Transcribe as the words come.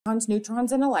protons,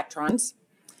 neutrons, and electrons,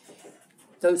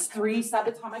 those three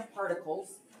subatomic particles,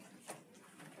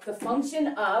 the function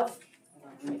of,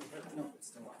 no, it's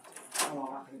still locked. I don't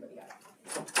want anybody out.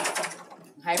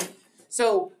 Okay,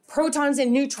 so protons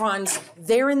and neutrons,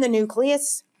 they're in the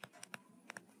nucleus.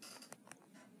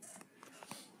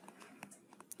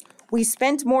 We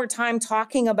spent more time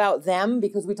talking about them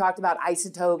because we talked about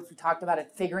isotopes, we talked about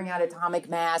it, figuring out atomic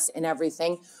mass and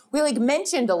everything. We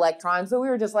mentioned electrons, but we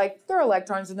were just like, they're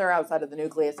electrons and they're outside of the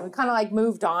nucleus. And we kind of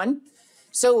moved on.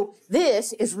 So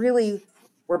this is really,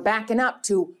 we're backing up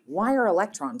to why are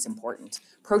electrons important?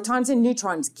 Protons and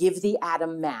neutrons give the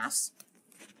atom mass.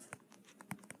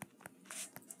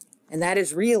 And that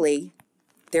is really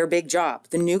their big job.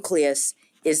 The nucleus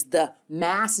is the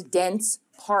mass-dense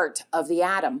part of the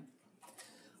atom.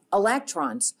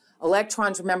 Electrons,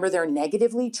 remember, they're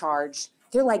negatively charged.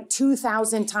 They're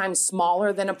 2,000 times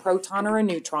smaller than a proton or a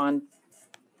neutron.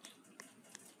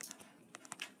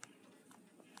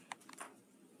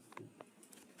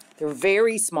 They're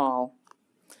very small.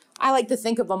 I like to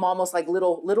think of them almost like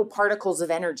little particles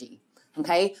of energy,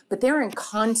 okay? But they're in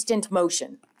constant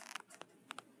motion.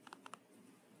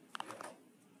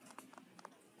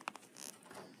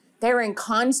 They're in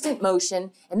constant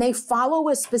motion, and they follow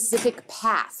a specific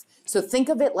path. So think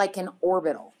of it like an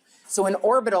orbital. So an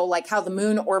orbital, like how the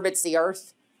moon orbits the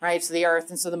Earth, right? So the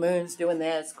Earth, and so the moon's doing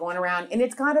this, going around, and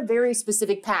it's got a very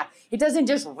specific path. It doesn't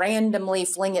just randomly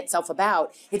fling itself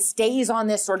about. It stays on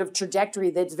this sort of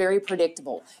trajectory that's very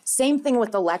predictable. Same thing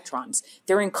with electrons.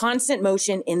 They're in constant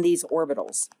motion in these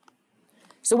orbitals.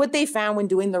 So what they found when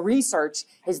doing the research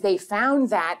is they found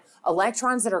that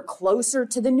electrons that are closer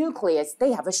to the nucleus,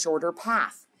 they have a shorter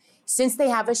path. Since they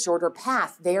have a shorter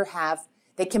path,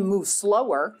 they can move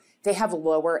slower, they have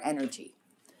lower energy.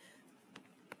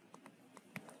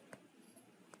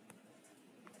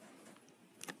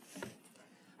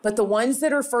 But the ones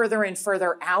that are further and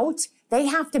further out, they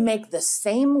have to make the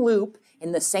same loop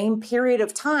in the same period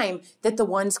of time that the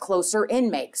ones closer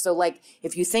in make. So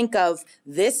if you think of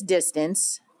this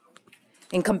distance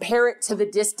and compare it to the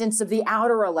distance of the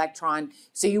outer electron,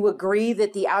 so you agree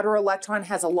that the outer electron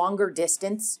has a longer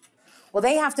distance? Well,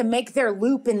 they have to make their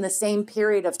loop in the same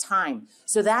period of time.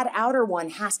 So that outer one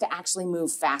has to actually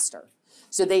move faster.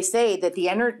 So they say that the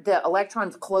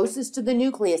electrons closest to the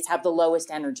nucleus have the lowest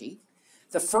energy.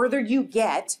 The further you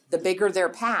get, the bigger their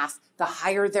path, the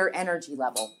higher their energy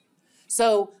level.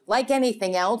 So like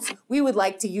anything else, we would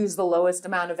like to use the lowest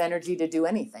amount of energy to do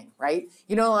anything, right?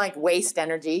 Waste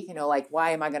energy, why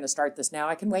am I going to start this now?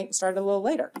 I can wait and start a little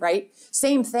later, right?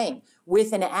 Same thing.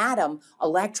 With an atom,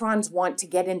 electrons want to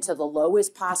get into the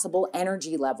lowest possible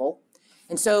energy level.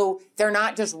 And so they're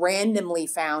not just randomly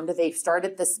found. They start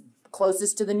at this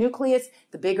closest to the nucleus.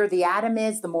 The bigger the atom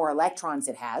is, the more electrons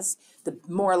it has. The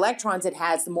more electrons it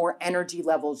has, the more energy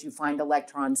levels you find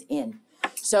electrons in.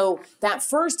 So that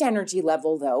first energy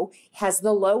level, though, has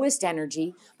the lowest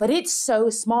energy, but it's so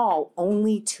small,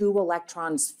 only 2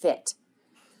 electrons fit.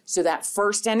 So that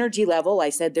first energy level, I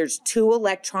said there's 2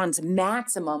 electrons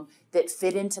maximum that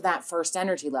fit into that first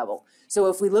energy level. So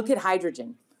if we look at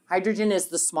hydrogen, hydrogen is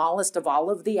the smallest of all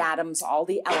of the atoms, all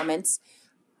the elements.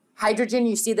 Hydrogen,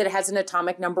 you see that it has an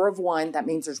atomic number of 1. That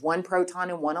means there's 1 proton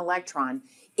and 1 electron.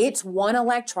 Its 1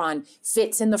 electron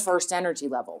fits in the first energy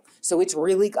level. So it's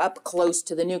really up close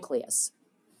to the nucleus.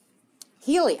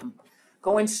 Helium,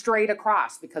 going straight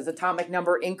across because atomic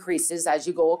number increases as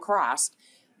you go across.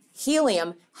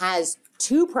 Helium has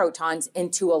 2 protons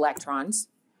and 2 electrons.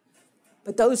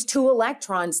 But those 2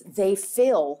 electrons, they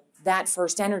fill that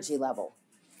first energy level.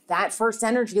 That first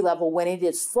energy level, when it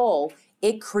is full,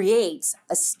 it creates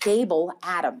a stable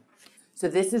atom. So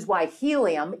this is why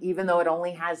helium, even though it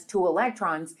only has 2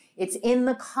 electrons, it's in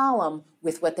the column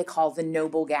with what they call the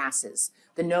noble gases.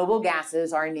 The noble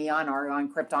gases are neon,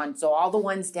 argon, krypton. So all the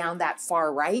ones down that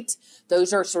far right,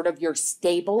 those are sort of your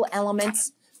stable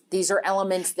elements. These are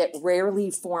elements that rarely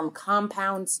form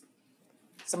compounds.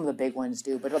 Some of the big ones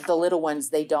do, but the little ones,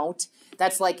 they don't.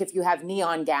 That's like if you have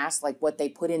neon gas, like what they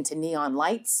put into neon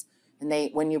lights,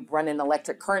 and when you run an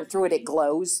electric current through it, it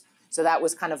glows. So that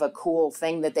was kind of a cool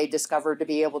thing that they discovered to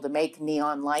be able to make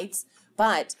neon lights.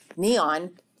 But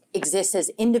neon exists as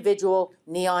individual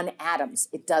neon atoms.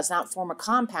 It does not form a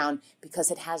compound because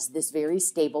it has this very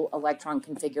stable electron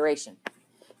configuration.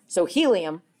 So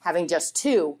helium, having just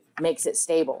 2, makes it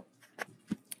stable.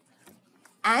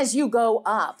 As you go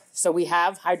up, so we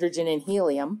have hydrogen and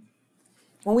helium.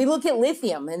 When we look at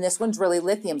lithium, and this one's really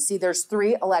lithium, see there's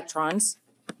 3 electrons.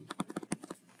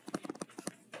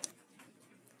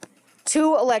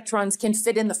 2 electrons can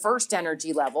fit in the first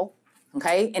energy level,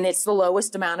 okay? And it's the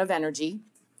lowest amount of energy.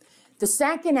 The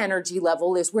second energy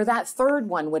level is where that third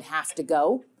one would have to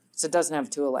go. So it doesn't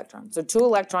have 2 electrons. So 2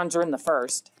 electrons are in the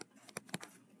first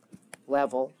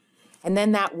level. And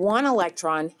then that 1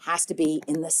 electron has to be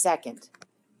in the second.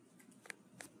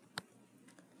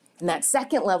 And that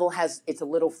second level it's a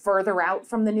little further out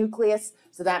from the nucleus.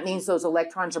 So that means those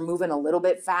electrons are moving a little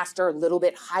bit faster, a little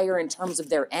bit higher in terms of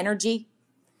their energy.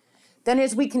 Then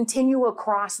as we continue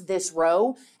across this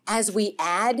row, as we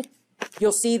add,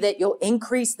 you'll see that you'll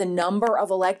increase the number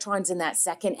of electrons in that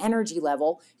second energy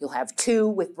level. You'll have 2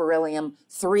 with beryllium,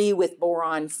 3 with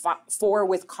boron, 4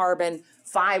 with carbon,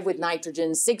 5 with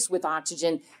nitrogen, 6 with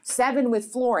oxygen, 7 with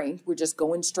fluorine. We're just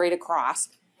going straight across.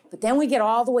 But then we get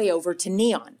all the way over to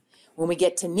neon. When we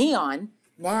get to neon,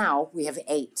 now we have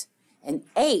 8. And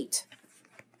 8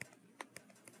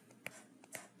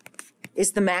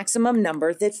 is the maximum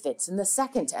number that fits in the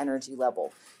second energy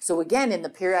level. So again, in the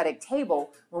periodic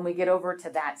table, when we get over to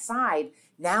that side,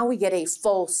 now we get a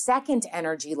full second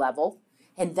energy level,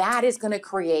 and that is going to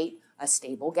create a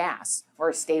stable gas, or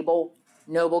a stable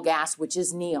noble gas, which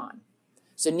is neon.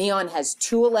 So neon has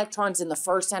 2 electrons in the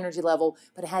first energy level,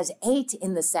 but it has 8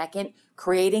 in the second,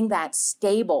 creating that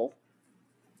stable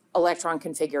electron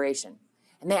configuration.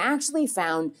 And they actually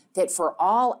found that for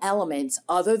all elements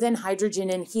other than hydrogen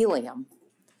and helium,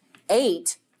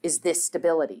 8 is this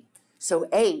stability. So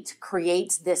 8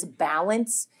 creates this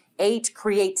balance. 8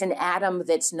 creates an atom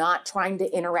that's not trying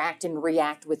to interact and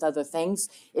react with other things.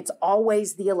 It's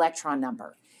always the electron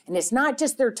number. And it's not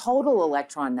just their total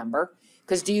electron number,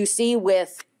 because do you see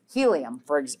with helium,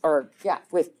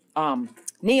 with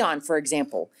neon, for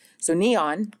example. So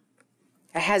neon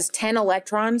has 10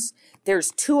 electrons.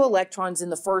 There's 2 electrons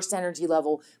in the first energy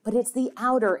level, but it's the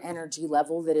outer energy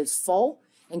level that is full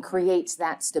and creates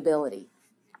that stability.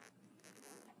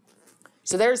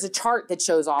 So there's a chart that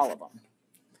shows all of them.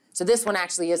 So this one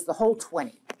actually is the whole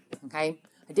 20, okay?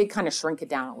 I did kind of shrink it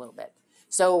down a little bit.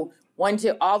 So 1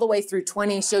 to all the way through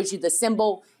 20 shows you the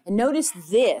symbol. And notice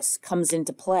this comes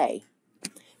into play,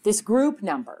 this group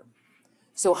number.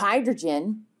 So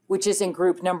hydrogen, which is in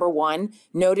group number 1,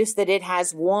 notice that it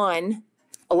has 1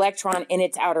 electron in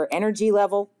its outer energy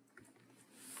level.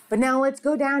 But now let's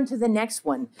go down to the next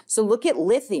one. So look at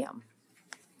lithium.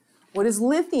 What does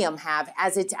lithium have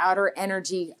as its outer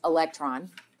energy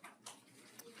electron?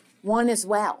 1 as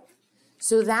well.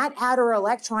 So that outer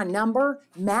electron number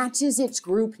matches its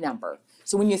group number.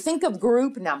 So when you think of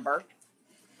group number,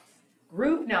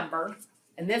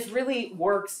 and this really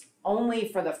works only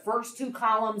for the first 2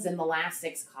 columns and the last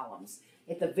 6 columns.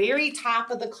 At the very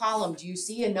top of the column, do you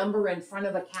see a number in front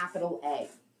of a capital A?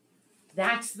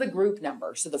 That's the group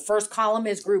number. So the first column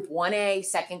is group 1A,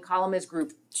 second column is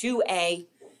group 2A.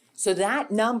 So that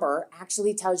number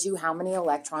actually tells you how many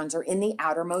electrons are in the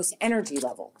outermost energy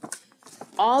level.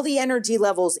 All the energy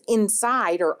levels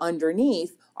inside or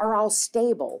underneath are all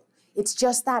stable. It's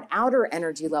just that outer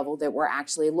energy level that we're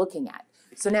actually looking at.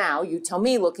 So now you tell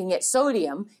me, looking at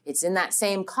sodium, it's in that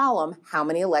same column, how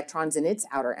many electrons in its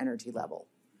outer energy level?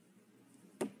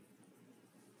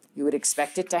 You would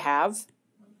expect it to have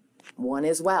 1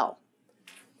 as well.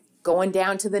 Going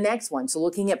down to the next one, so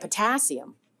looking at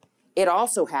potassium, it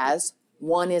also has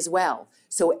 1 as well.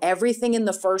 So everything in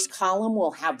the first column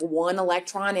will have 1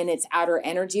 electron in its outer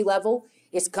energy level.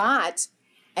 It's got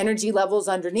energy levels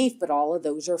underneath, but all of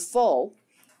those are full.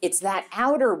 It's that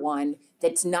outer one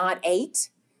that's not 8.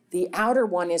 The outer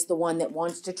one is the one that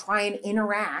wants to try and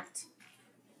interact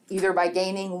either by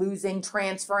gaining, losing,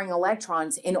 transferring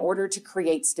electrons in order to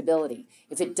create stability.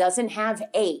 If it doesn't have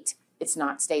 8, it's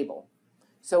not stable.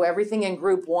 So everything in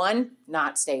group 1,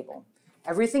 not stable.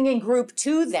 Everything in group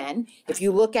 2 then, if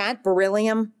you look at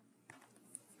beryllium,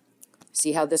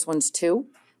 see how this one's 2?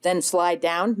 Then slide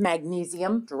down,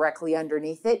 magnesium directly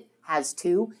underneath it has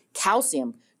 2.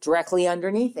 Calcium directly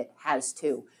underneath it has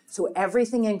 2. So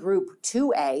everything in group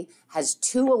 2A has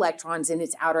 2 electrons in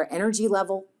its outer energy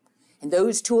level, and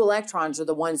those 2 electrons are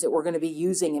the ones that we're going to be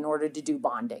using in order to do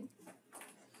bonding.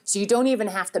 So you don't even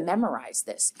have to memorize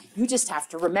this. You just have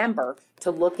to remember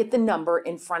to look at the number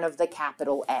in front of the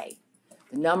capital A.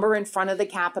 The number in front of the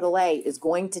capital A is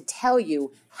going to tell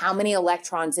you how many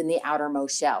electrons in the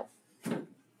outermost shell.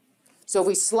 So if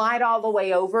we slide all the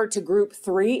way over to group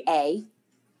 3A,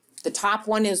 the top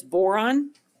one is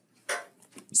boron.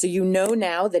 So you know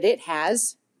now that it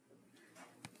has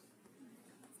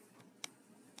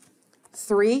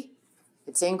 3.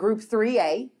 It's in group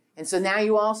 3A. And so now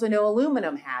you also know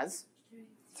aluminum has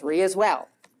 3 as well.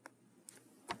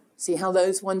 See how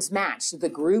those ones match? So the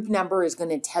group number is going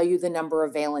to tell you the number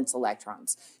of valence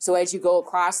electrons. So as you go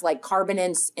across, like carbon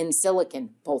and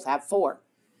silicon, both have 4.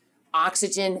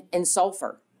 Oxygen and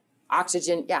sulfur.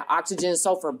 Oxygen and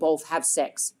sulfur both have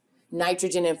 6.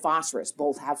 Nitrogen and phosphorus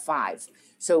both have 5.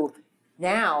 So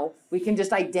now we can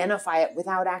just identify it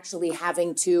without actually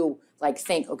having to like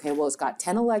think, okay, well, it's got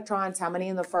 10 electrons. How many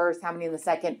in the first? How many in the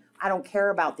second? I don't care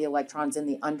about the electrons in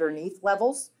the underneath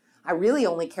levels. I really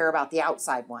only care about the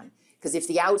outside one. Because if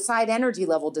the outside energy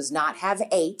level does not have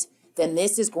 8, then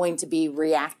this is going to be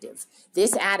reactive.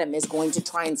 This atom is going to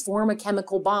try and form a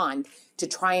chemical bond to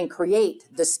try and create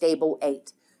the stable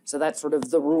 8. So that's sort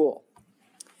of the rule.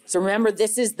 So remember,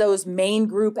 this is those main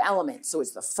group elements. So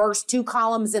it's the first 2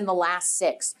 columns and the last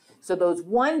 6. So those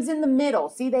ones in the middle,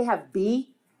 see they have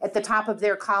B at the top of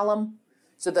their column?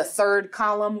 So the 3rd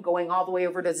column going all the way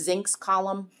over to zinc's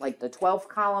column, like the 12th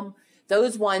column,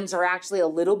 those ones are actually a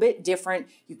little bit different.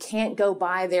 You can't go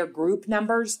by their group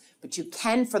numbers, but you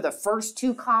can for the first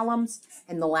 2 columns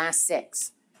and the last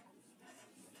 6.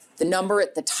 The number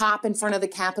at the top in front of the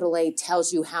capital A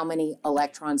tells you how many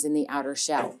electrons in the outer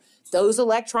shell. Those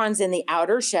electrons in the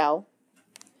outer shell,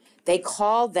 they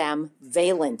call them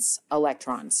valence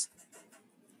electrons.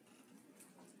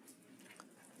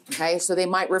 Okay, so they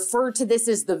might refer to this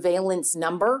as the valence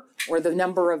number or the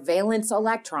number of valence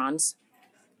electrons.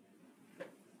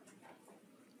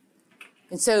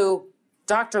 And so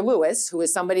Dr. Lewis, who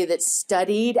is somebody that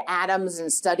studied atoms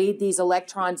and studied these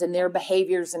electrons and their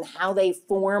behaviors and how they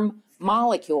form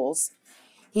molecules,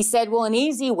 he said, well, an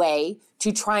easy way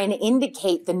to try and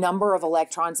indicate the number of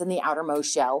electrons in the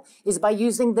outermost shell is by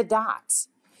using the dots.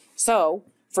 So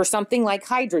for something like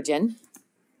hydrogen,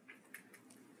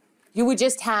 you would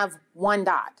just have 1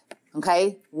 dot,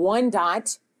 okay? 1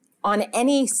 dot on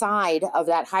any side of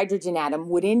that hydrogen atom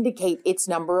would indicate its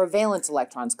number of valence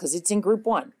electrons because it's in group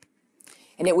 1.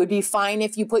 And it would be fine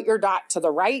if you put your dot to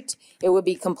the right. It would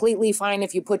be completely fine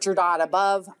if you put your dot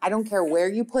above. I don't care where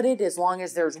you put it as long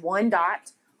as there's 1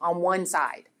 dot on one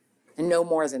side and no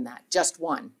more than that, just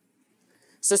 1.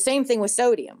 So same thing with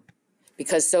sodium.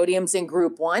 Because sodium's in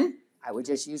group 1, I would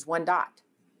just use 1 dot.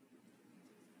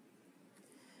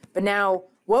 But now,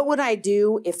 what would I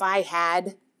do if I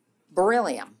had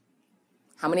beryllium?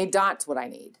 How many dots would I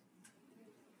need?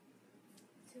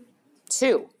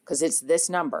 2, because it's this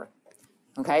number.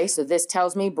 Okay, so this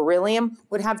tells me beryllium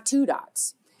would have 2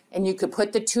 dots. And you could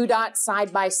put the 2 dots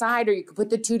side by side, or you could put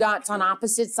the 2 dots on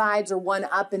opposite sides, or 1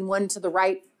 up and 1 to the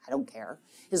right. I don't care,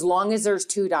 as long as there's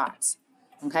 2 dots.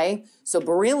 Okay, so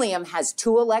beryllium has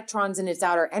 2 electrons in its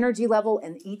outer energy level,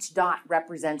 and each dot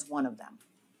represents 1 of them.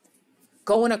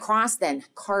 Going across then,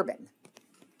 carbon.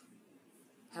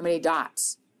 How many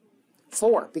dots?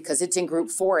 4, because it's in group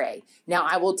 4A. Now,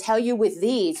 I will tell you with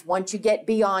these, once you get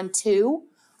beyond 2,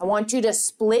 I want you to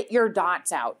split your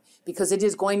dots out because it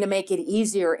is going to make it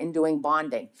easier in doing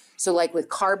bonding. So like with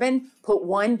carbon, put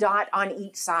 1 dot on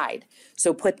each side.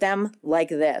 So put them like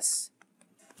this.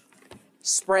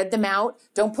 Spread them out.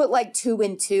 Don't put like 2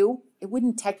 and 2. It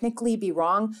wouldn't technically be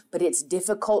wrong, but it's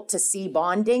difficult to see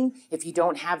bonding if you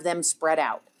don't have them spread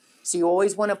out. So you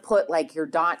always want to put like your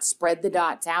dots, spread the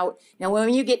dots out. Now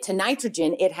when you get to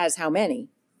nitrogen, it has how many?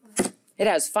 It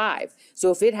has 5.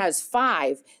 So if it has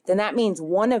 5, then that means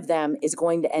 1 of them is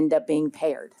going to end up being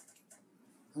paired.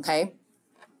 Okay?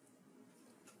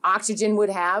 Oxygen would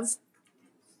have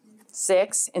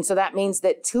 6, and so that means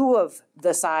that 2 of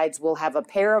the sides will have a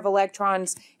pair of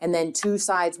electrons, and then 2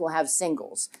 sides will have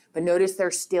singles. But notice they're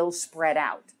still spread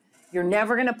out. You're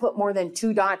never going to put more than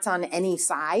 2 dots on any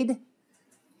side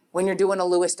when you're doing a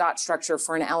Lewis dot structure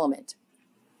for an element.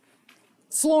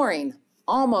 Fluorine,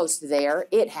 almost there.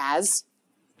 It has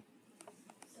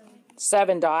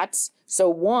 7 dots. So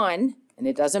 1, and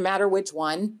it doesn't matter which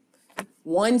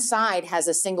one side has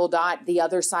a single dot. The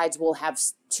other sides will have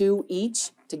 2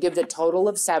 each to give the total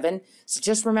of 7. So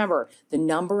just remember, the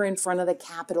number in front of the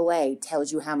capital A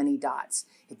tells you how many dots.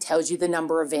 It tells you the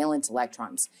number of valence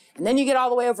electrons. And then you get all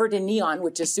the way over to neon,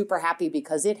 which is super happy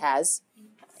because it has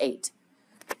 8.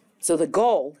 So the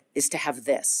goal is to have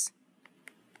this.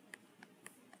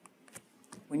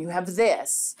 When you have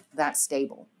this, that's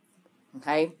stable.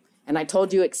 Okay? And I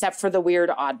told you except for the weird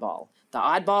oddball. The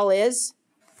oddball is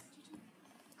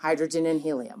hydrogen and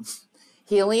helium.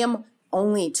 Helium,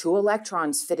 only 2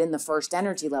 electrons fit in the first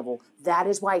energy level. That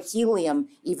is why helium,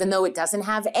 even though it doesn't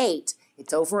have 8,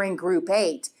 it's over in group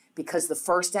 8 because the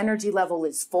first energy level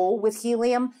is full with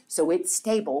helium, so it's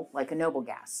stable like a noble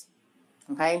gas.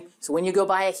 Okay? So when you go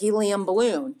buy a helium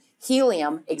balloon,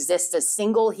 helium exists as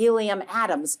single helium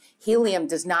atoms. Helium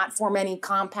does not form any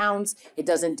compounds. It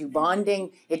doesn't do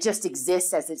bonding. It just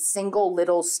exists as a single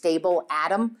little stable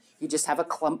atom. You just have a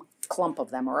clump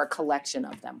of them or a collection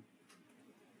of them.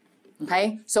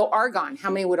 Okay, so argon, how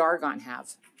many would argon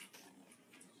have?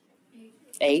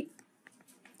 8.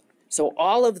 So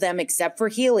all of them except for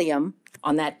helium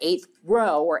on that 8th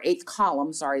row or 8th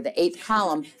column, sorry, the 8th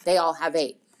column, they all have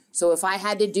 8. So if I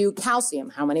had to do calcium,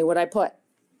 how many would I put?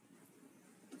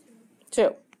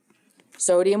 2.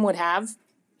 Sodium would have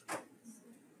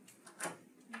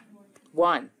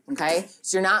 1, okay?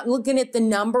 So you're not looking at the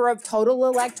number of total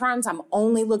electrons. I'm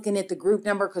only looking at the group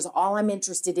number because all I'm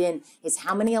interested in is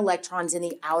how many electrons in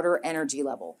the outer energy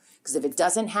level. Because if it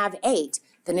doesn't have 8,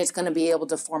 then it's going to be able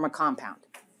to form a compound.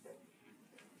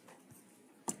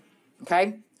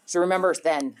 Okay? So remember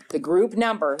then, the group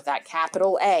number, that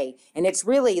capital A, and it's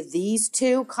really these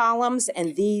 2 columns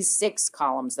and these 6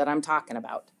 columns that I'm talking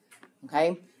about.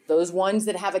 Okay? Those ones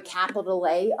that have a capital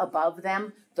A above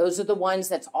them, those are the ones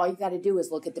that's all you got to do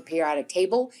is look at the periodic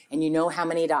table and you know how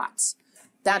many dots.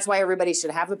 That's why everybody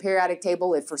should have a periodic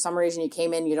table. If for some reason you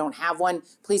came in, you don't have one,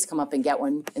 please come up and get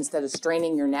one instead of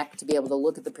straining your neck to be able to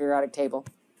look at the periodic table.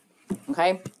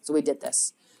 Okay? So we did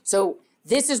this. So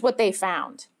this is what they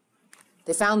found.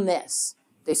 They found this.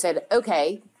 They said,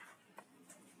 okay,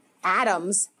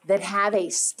 atoms that have a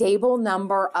stable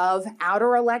number of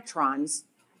outer electrons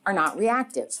are not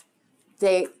reactive.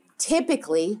 They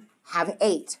typically have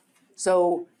 8.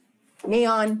 So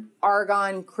neon,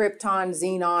 argon, krypton,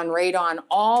 xenon, radon,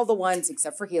 all the ones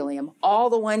except for helium,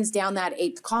 all the ones down that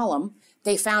 8th column,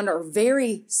 they found are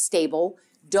very stable,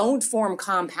 don't form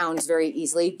compounds very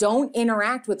easily, don't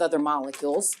interact with other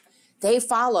molecules. They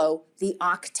follow the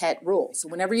octet rule. So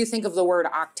whenever you think of the word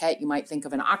octet, you might think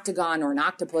of an octagon or an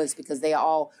octopus because they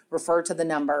all refer to the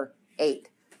number 8.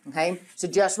 Okay? So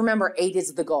just remember 8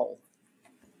 is the goal.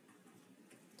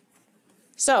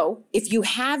 So if you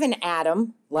have an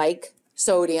atom like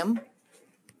sodium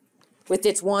with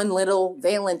its one little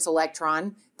valence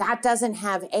electron, that doesn't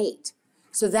have 8.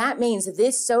 So that means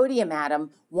this sodium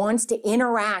atom wants to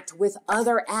interact with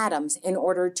other atoms in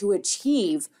order to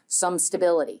achieve some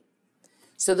stability.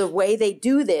 So the way they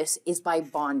do this is by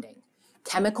bonding.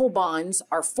 Chemical bonds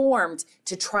are formed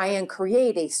to try and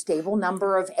create a stable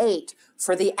number of 8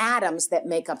 for the atoms that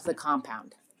make up the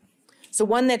compound. So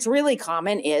one that's really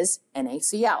common is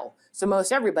NaCl. So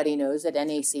most everybody knows that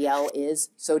NaCl is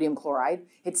sodium chloride.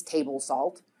 It's table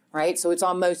salt, right? So it's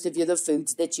on most of the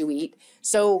foods that you eat.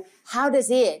 So how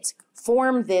does it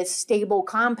form this stable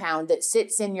compound that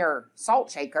sits in your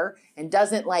salt shaker and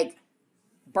doesn't like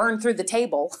burn through the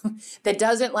table, that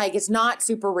doesn't like, it's not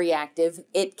super reactive.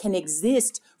 It can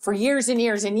exist for years and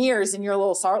years and years in your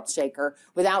little salt shaker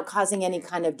without causing any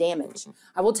kind of damage.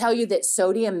 I will tell you that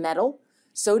sodium metal,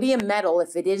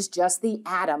 if it is just the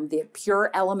atom, the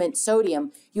pure element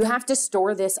sodium, you have to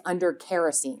store this under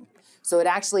kerosene. So it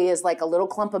actually is like a little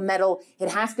clump of metal. It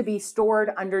has to be stored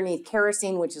underneath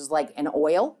kerosene, which is like an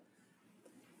oil,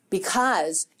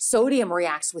 because sodium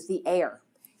reacts with the air.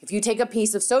 If you take a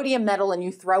piece of sodium metal and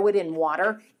you throw it in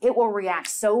water, it will react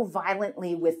so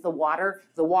violently with the water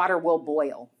will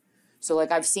boil. So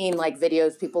like I've seen like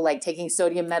videos, people like taking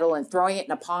sodium metal and throwing it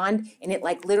in a pond and it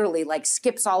like literally like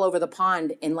skips all over the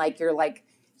pond and like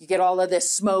you get all of this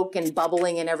smoke and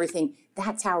bubbling and everything.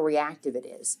 That's how reactive it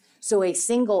is. So a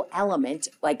single element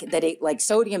like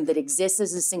sodium that exists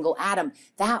as a single atom,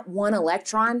 that one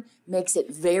electron makes it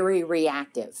very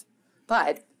reactive.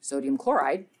 But sodium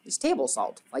chloride is table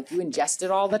salt, like you ingest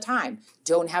it all the time,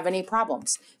 don't have any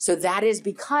problems. So that is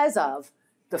because of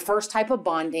the first type of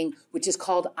bonding, which is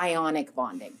called ionic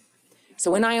bonding.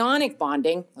 So in ionic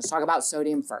bonding, let's talk about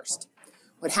sodium first.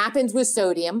 What happens with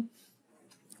sodium,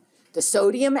 the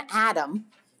sodium atom,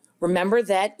 remember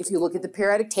that if you look at the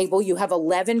periodic table, you have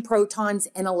 11 protons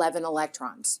and 11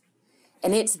 electrons.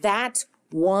 And it's that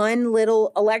one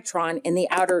little electron in the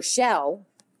outer shell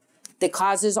that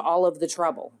causes all of the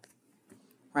trouble,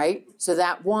 right? So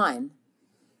that one.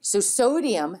 So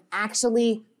sodium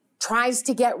actually tries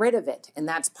to get rid of it, and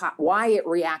that's why it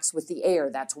reacts with the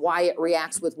air. That's why it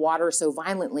reacts with water so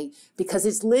violently, because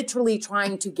it's literally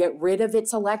trying to get rid of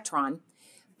its electron,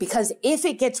 because if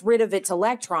it gets rid of its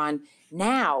electron,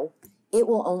 now it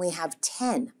will only have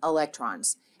 10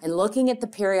 electrons. And looking at the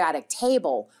periodic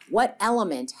table, what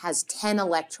element has 10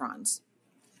 electrons?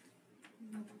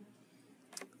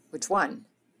 Which one?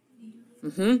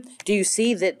 Do you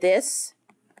see that this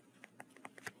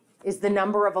is the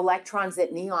number of electrons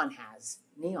that neon has?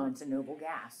 Neon's a noble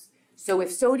gas. So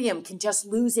if sodium can just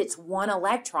lose its one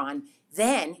electron,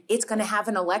 then it's going to have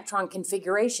an electron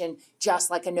configuration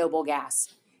just like a noble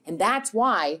gas. And that's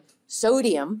why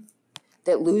sodium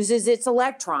that loses its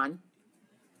electron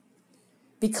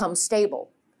becomes stable.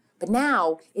 But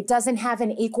now it doesn't have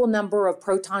an equal number of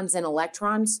protons and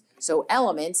electrons. So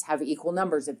elements have equal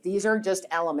numbers. If these are just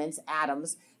elements,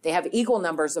 atoms, they have equal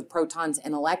numbers of protons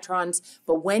and electrons.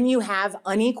 But when you have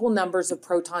unequal numbers of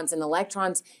protons and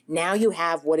electrons, now you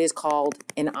have what is called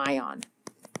an ion.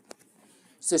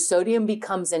 So sodium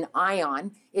becomes an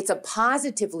ion. It's a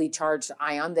positively charged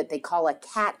ion that they call a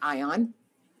cation,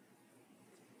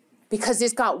 because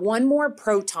it's got one more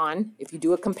proton. If you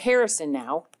do a comparison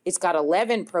now, it's got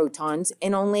 11 protons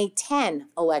and only 10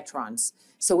 electrons.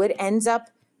 So it ends up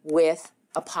with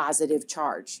a positive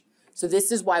charge. So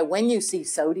this is why when you see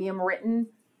sodium written,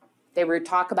 they would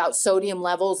talk about sodium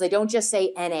levels. They don't just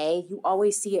say Na, you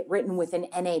always see it written with an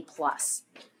Na+.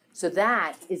 So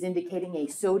that is indicating a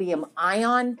sodium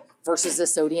ion versus a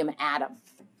sodium atom.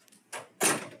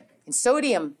 And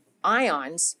sodium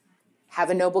ions have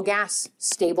a noble gas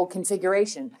stable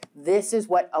configuration. This is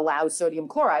what allows sodium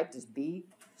chloride to be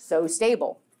so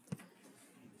stable.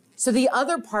 So the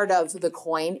other part of the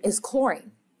coin is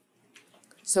chlorine.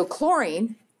 So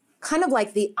chlorine, kind of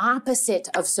like the opposite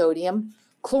of sodium,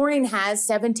 chlorine has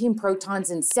 17 protons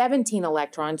and 17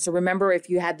 electrons. So remember, if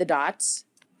you had the dots,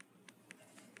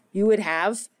 you would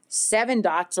have 7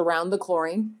 dots around the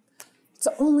chlorine. It's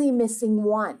only missing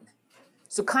 1.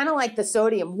 So kind of like the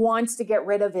sodium wants to get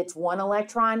rid of its 1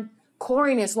 electron,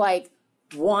 chlorine is like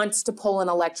wants to pull an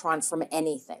electron from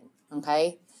anything,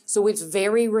 okay? So it's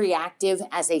very reactive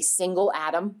as a single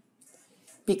atom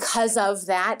because of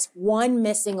that 1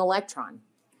 missing electron.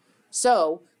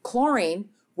 So chlorine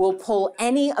will pull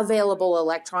any available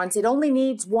electrons. It only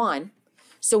needs 1.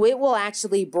 So it will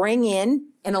actually bring in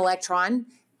an electron,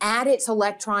 add its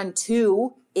electron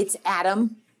to its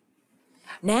atom.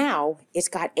 Now it's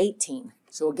got 18.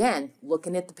 So again,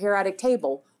 looking at the periodic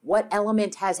table, what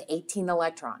element has 18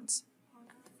 electrons?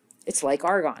 It's like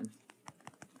argon.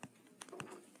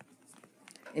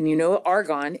 And you know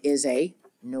argon is a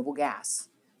noble gas.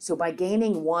 So by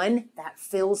gaining 1, that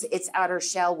fills its outer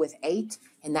shell with 8,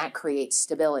 and that creates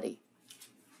stability.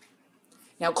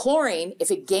 Now chlorine,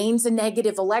 if it gains a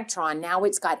negative electron, now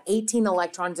it's got 18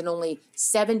 electrons and only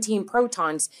 17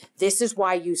 protons. This is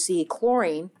why you see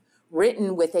chlorine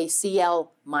written with a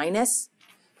Cl-.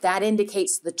 That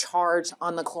indicates the charge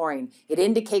on the chlorine. It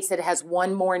indicates that it has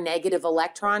 1 more negative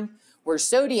electron, where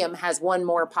sodium has 1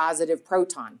 more positive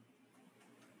proton.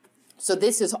 So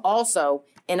this is also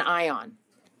an ion.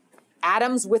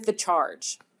 Atoms with the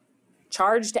charge.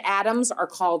 Charged atoms are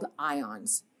called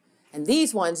ions. And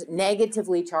these ones,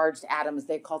 negatively charged atoms,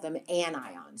 they call them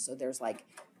anions. So there's like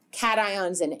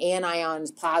cations and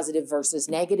anions, positive versus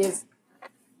negative.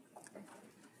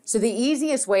 So the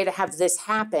easiest way to have this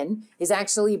happen is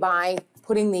actually by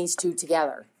putting these two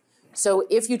together. So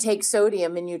if you take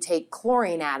sodium and you take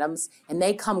chlorine atoms and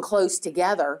they come close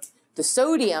together, the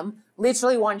sodium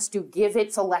literally wants to give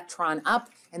its electron up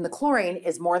and the chlorine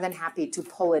is more than happy to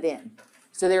pull it in.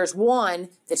 So there's one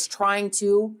that's trying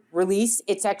to release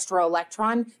its extra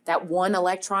electron, that 1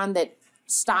 electron that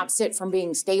stops it from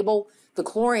being stable. The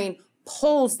chlorine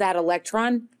pulls that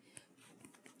electron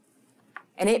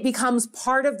and it becomes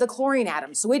part of the chlorine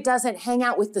atom. So it doesn't hang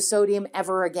out with the sodium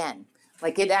ever again.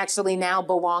 Like it actually now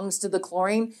belongs to the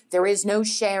chlorine. There is no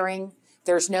sharing.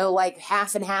 There's no like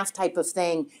half and half type of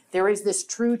thing. There is this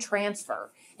true transfer.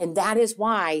 And that is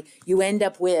why you end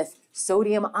up with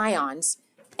sodium ions.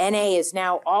 Na is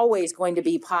now always going to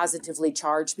be positively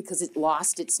charged because it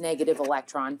lost its negative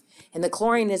electron. And the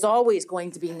chlorine is always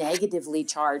going to be negatively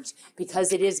charged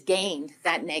because it has gained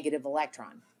that negative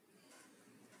electron.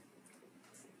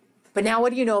 But now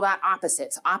what do you know about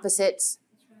opposites? Opposites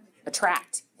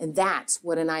attract, and that's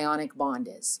what an ionic bond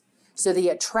is. So the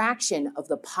attraction of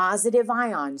the positive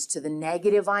ions to the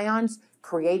negative ions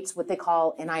creates what they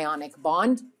call an ionic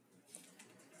bond.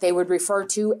 They would refer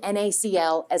to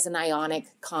NaCl as an ionic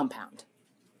compound.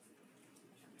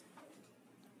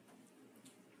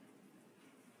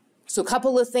 So a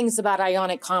couple of things about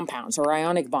ionic compounds or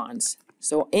ionic bonds.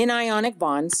 So in ionic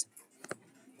bonds,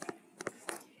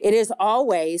 it is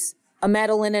always a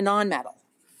metal and a nonmetal.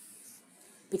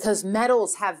 Because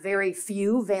metals have very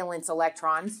few valence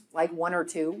electrons, like 1 or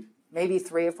 2, maybe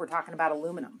 3 if we're talking about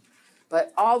aluminum.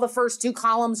 But all the first 2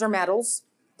 columns are metals.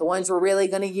 The ones we're really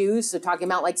going to use, so talking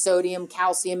about like sodium,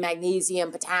 calcium,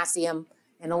 magnesium, potassium,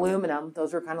 and aluminum,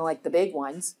 those are kind of like the big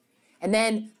ones. And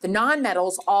then the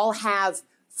nonmetals all have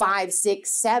 5, 6,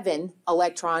 7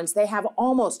 electrons. They have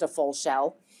almost a full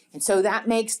shell. And so that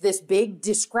makes this big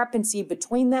discrepancy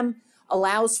between them,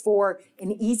 allows for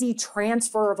an easy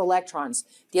transfer of electrons.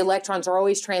 The electrons are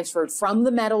always transferred from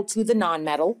the metal to the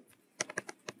nonmetal.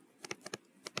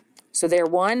 So they're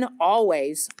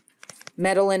always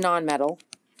metal and nonmetal.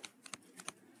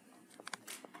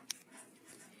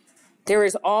 there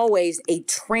is always a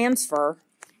transfer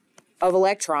of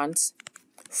electrons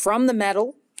from the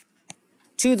metal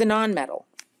to the nonmetal.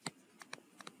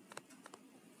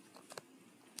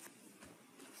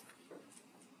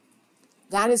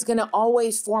 That is going to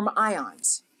always form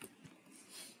ions.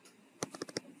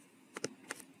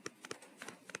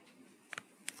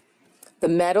 The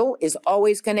metal is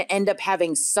always going to end up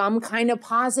having some kind of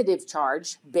positive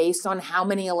charge based on how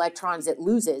many electrons it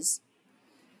loses.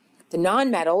 The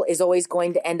nonmetal is always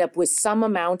going to end up with some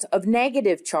amount of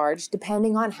negative charge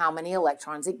depending on how many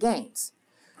electrons it gains.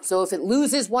 So if it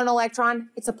loses 1 electron,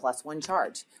 it's a +1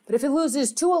 charge. But if it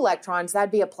loses 2 electrons,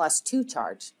 that'd be a +2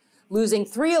 charge. Losing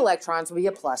 3 electrons would be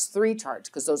a +3 charge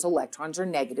because those electrons are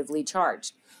negatively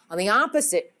charged. On the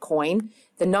opposite coin,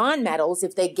 the nonmetals,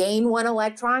 if they gain 1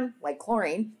 electron, like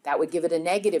chlorine, that would give it a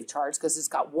negative charge because it's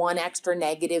got 1 extra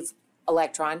negative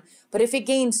electron. But if it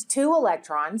gains 2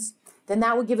 electrons, then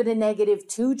that would give it a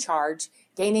 -2 charge.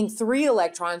 Gaining 3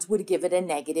 electrons would give it a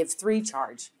 -3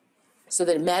 charge. So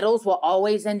the metals will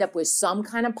always end up with some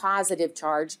kind of positive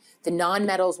charge. The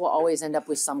nonmetals will always end up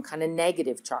with some kind of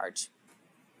negative charge.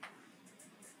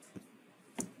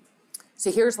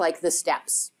 So here's like the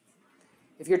steps.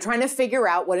 If you're trying to figure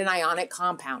out what an ionic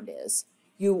compound is,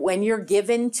 when you're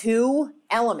given 2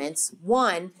 elements,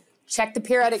 1, check the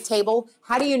periodic table.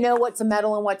 How do you know what's a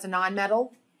metal and what's a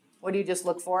nonmetal? What do you just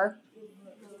look for?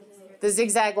 The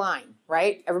zigzag line,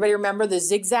 right? Everybody remember the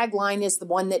zigzag line is the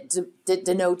one that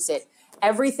denotes it.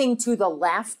 Everything to the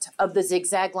left of the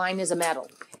zigzag line is a metal.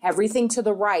 Everything to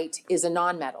the right is a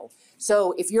nonmetal.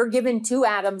 So if you're given 2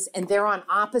 atoms and they're on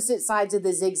opposite sides of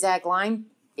the zigzag line,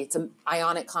 it's an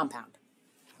ionic compound.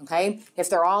 Okay? If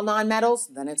they're all nonmetals,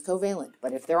 then it's covalent.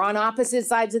 But if they're on opposite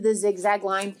sides of the zigzag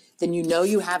line, then you know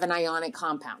you have an ionic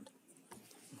compound.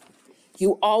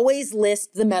 You always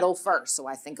list the metal first. So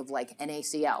I think of like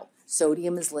NaCl.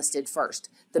 Sodium is listed first.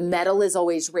 The metal is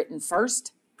always written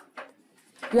first.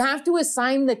 You have to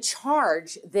assign the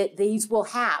charge that these will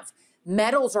have.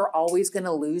 Metals are always going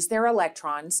to lose their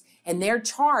electrons, and their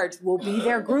charge will be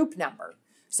their group number.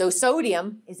 So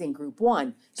sodium is in group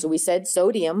 1. So we said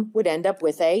sodium would end up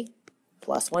with a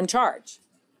 +1 charge.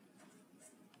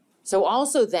 So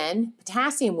also then,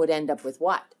 potassium would end up with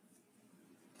what?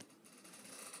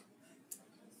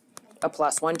 A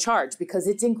 +1 charge because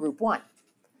it's in group 1.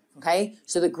 Okay,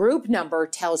 so the group number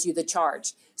tells you the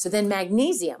charge. So then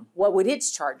magnesium, what would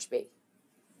its charge be?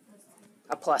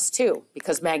 A +2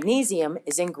 because magnesium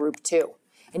is in group 2.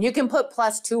 And you can put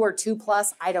 +2 or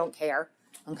 2+, I don't care.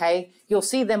 Okay, you'll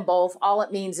see them both. All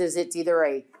it means is it's either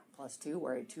a +2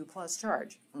 or a 2+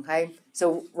 charge. Okay,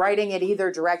 so writing it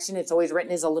either direction, it's always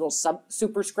written as a little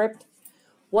superscript.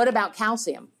 What about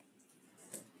calcium?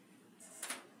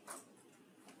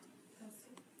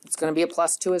 It's going to be a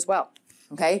 +2 as well.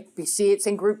 Okay, you see it's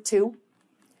in group 2.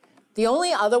 The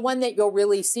only other one that you'll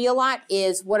really see a lot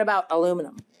is what about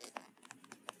aluminum?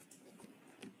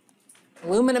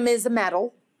 Aluminum is a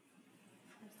metal.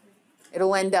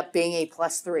 It'll end up being a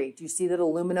 +3. Do you see that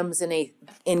aluminum's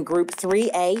in group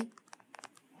 3A?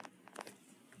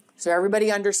 So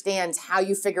everybody understands how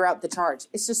you figure out the charge.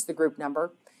 It's just the group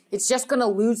number. It's just going to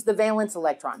lose the valence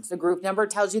electrons. The group number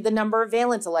tells you the number of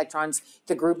valence electrons.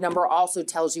 The group number also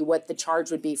tells you what the charge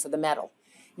would be for the metal.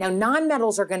 Now,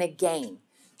 nonmetals are going to gain.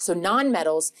 So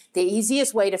nonmetals, the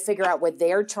easiest way to figure out what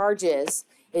their charge is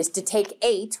to take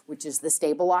 8, which is the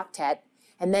stable octet,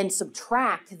 and then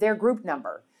subtract their group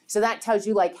number. So that tells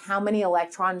you like how many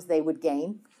electrons they would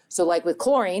gain. So like with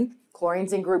chlorine,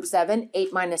 chlorine's in group 7.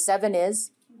 8 minus 7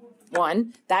 is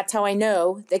 1. That's how I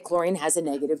know that chlorine has a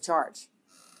negative charge.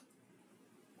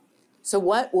 So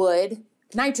what would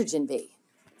nitrogen be?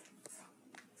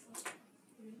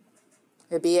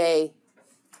 It'd be a,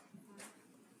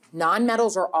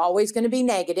 nonmetals are always going to be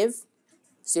negative.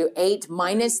 So 8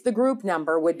 minus the group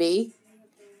number would be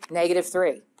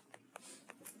 -3.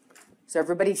 So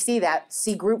everybody see that?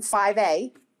 See group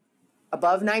 5A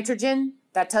above nitrogen?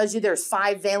 That tells you there's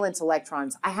 5 valence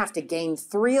electrons. I have to gain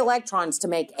 3 electrons to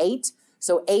make 8.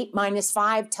 So 8 minus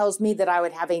 5 tells me that I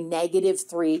would have a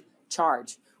 -3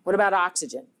 charge. What about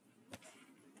oxygen?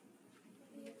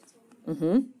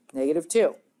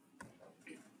 -2.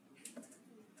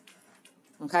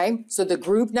 Okay, so the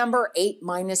group number, 8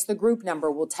 minus the group number,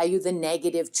 will tell you the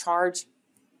negative charge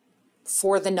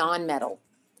for the nonmetal.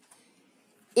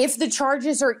 If the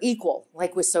charges are equal,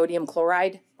 like with sodium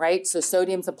chloride, right? So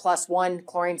sodium's a +1,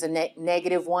 chlorine's a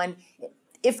 -1.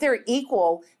 If they're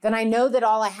equal, then I know that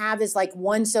all I have is like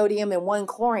 1 sodium and 1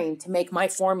 chlorine to make my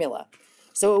formula.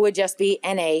 So it would just be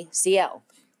NaCl.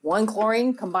 1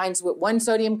 chlorine combines with 1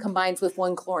 sodium combines with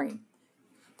 1 chlorine.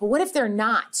 But what if they're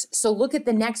not? So look at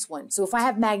the next one. So if I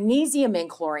have magnesium in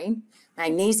chlorine,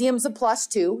 magnesium's a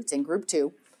 +2, it's in group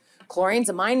 2. Chlorine's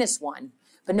a -1.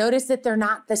 But notice that they're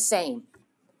not the same.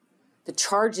 The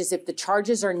charges, if the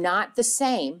charges are not the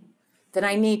same, then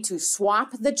I need to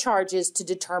swap the charges to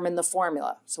determine the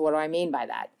formula. So what do I mean by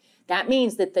that? That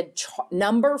means that the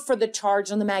number for the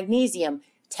charge on the magnesium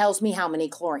tells me how many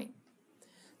chlorine.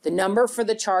 The number for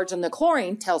the charge on the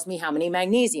chlorine tells me how many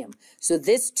magnesium. So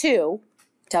this 2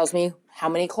 tells me how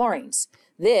many chlorines.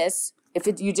 This, if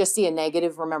you just see a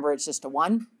negative, remember it's just a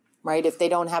 1, right? If they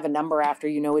don't have a number after,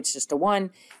 you know it's just a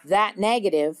 1. That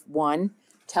 -1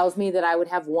 tells me that I would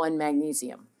have 1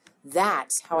 magnesium.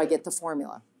 That's how I get the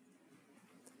formula.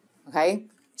 Okay?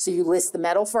 So you list the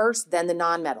metal first, then the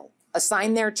non-metal.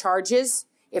 Assign their charges.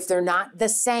 If they're not the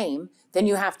same, then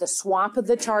you have to swap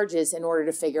the charges in order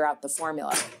to figure out the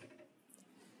formula.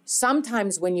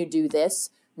 Sometimes when you do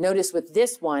this, notice with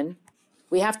this one,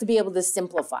 we have to be able to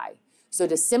simplify. So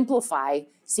to simplify,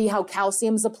 see how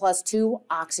calcium's a +2,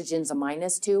 oxygen's a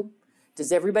 -2?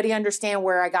 Does everybody understand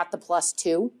where I got the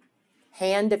 +2?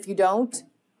 Hand if you don't.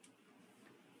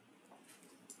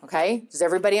 Okay, does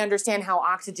everybody understand how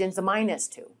oxygen's a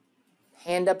 -2?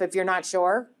 Hand up if you're not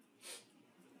sure.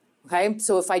 Okay,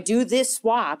 so if I do this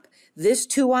swap, this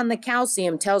 2 on the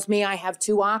calcium tells me I have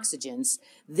 2 oxygens.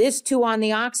 This 2 on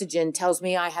the oxygen tells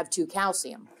me I have 2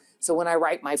 calcium. So when I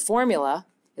write my formula,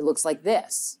 it looks like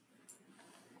this.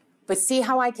 But see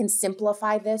how I can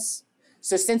simplify this?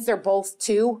 So since they're both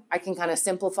 2, I can kind of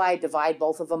simplify, divide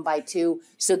both of them by 2.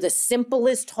 So the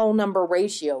simplest whole number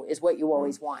ratio is what you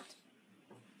always want.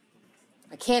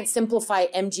 I can't simplify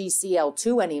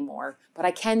MgCl2 anymore, but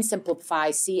I can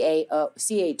simplify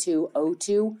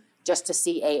Ca2O2 just to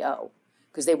CaO,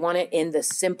 because they want it in the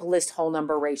simplest whole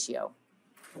number ratio.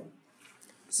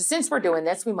 So since we're doing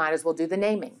this, we might as well do the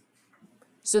naming.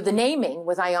 So the naming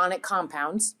with ionic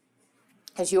compounds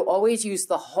is you always use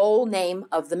the whole name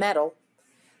of the metal,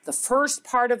 the first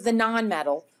part of the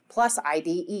non-metal, plus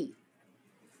IDE.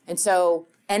 And so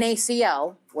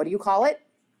NaCl, what do you call it?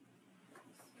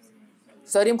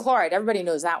 Sodium chloride, everybody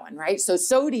knows that one, right? So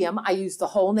sodium, I use the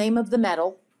whole name of the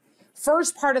metal.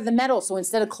 First part of the metal, so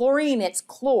instead of chlorine, it's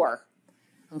chlor.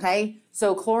 Okay,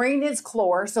 so chlorine is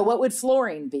chlor, so what would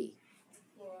fluorine be?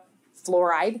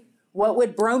 Fluoride. What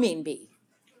would bromine be?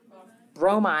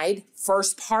 Bromide.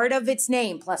 First part of its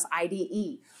name plus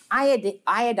IDE.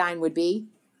 Iodine would be?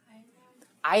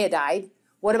 Iodide.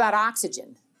 What about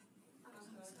oxygen?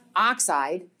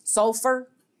 Oxide.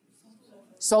 Sulfur?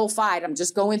 Sulfide. I'm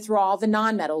just going through all the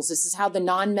nonmetals. This is how the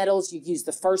nonmetals, you use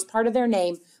the first part of their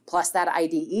name plus that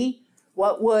IDE.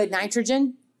 What would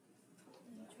nitrogen?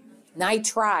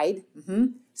 Nitride.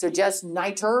 So just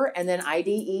niter and then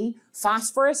IDE.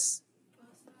 Phosphorus?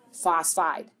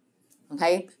 Phosphide.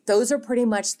 Okay? Those are pretty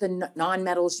much the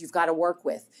nonmetals you've got to work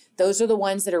with. Those are the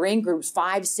ones that are in groups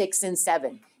 5, 6, and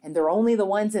 7. And they're only the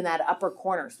ones in that upper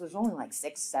corner. So there's only like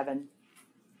 6, 7.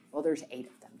 Well, there's 8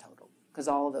 of them total, because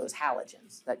all of those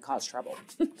halogens that cause trouble.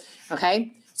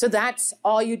 Okay? So that's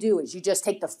all you do is you just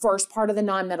take the first part of the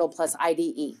nonmetal plus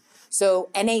IDE. So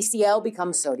NaCl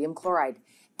becomes sodium chloride.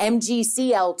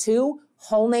 MgCl2,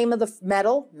 whole name of the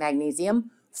metal,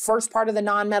 magnesium. First part of the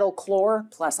nonmetal, chlor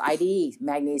plus IDE,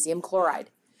 magnesium chloride.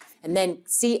 And then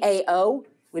CaO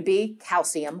would be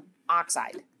calcium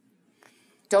oxide.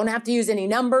 Don't have to use any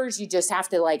numbers. You just have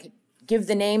to like give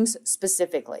the names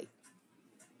specifically.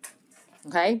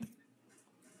 Okay?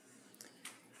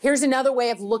 Here's another way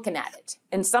of looking at it.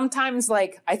 And sometimes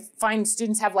like I find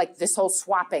students have like this whole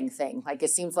swapping thing, like it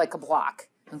seems like a block.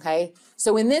 Okay,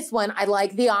 so in this one, I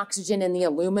like the oxygen and the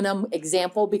aluminum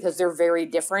example because they're very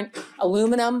different.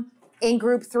 Aluminum in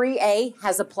group 3A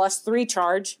has a +3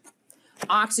 charge.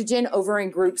 Oxygen over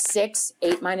in group 6,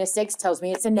 8 minus 6 tells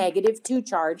me it's a -2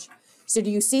 charge. So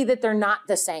do you see that they're not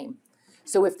the same?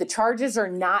 So if the charges are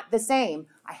not the same,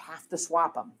 I have to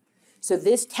swap them. So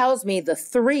this tells me the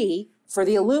 3 for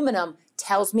the aluminum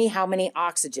tells me how many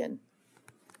oxygen.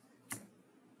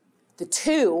 The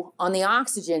 2 on the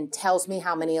oxygen tells me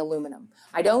how many aluminum.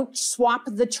 I don't swap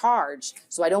the charge,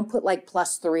 so I don't put like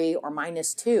 +3 or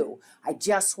 -2. I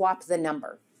just swap the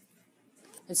number.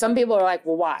 And some people are like,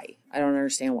 well, why? I don't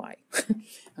understand why.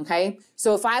 Okay,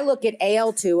 so if I look at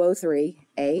Al2O3,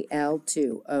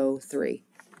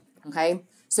 okay,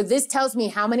 so this tells me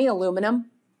how many aluminum?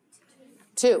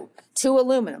 2. 2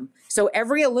 aluminum. So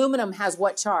every aluminum has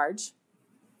what charge?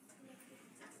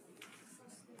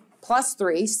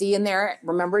 +3, see in there,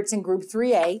 remember it's in group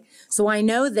 3A. So I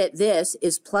know that this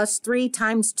is +3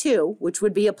 times 2, which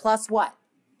would be a plus what?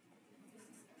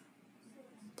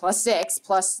 plus 6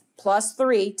 plus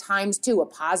 3 times 2, a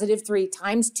positive 3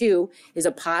 times 2 is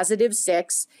a positive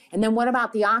 6. And then what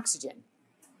about the oxygen?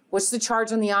 What's the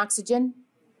charge on the oxygen?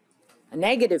 A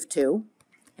negative 2.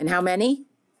 And how many?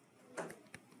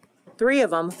 3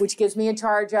 of them, which gives me a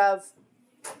charge of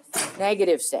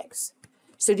negative 6.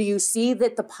 So do you see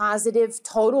that the positive,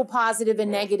 total positive and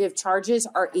negative charges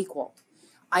are equal?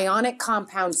 Ionic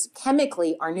compounds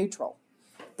chemically are neutral.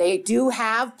 They do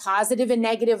have positive and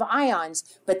negative ions,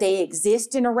 but they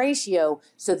exist in a ratio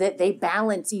so that they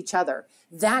balance each other.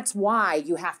 That's why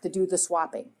you have to do the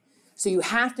swapping. So you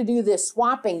have to do this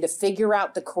swapping to figure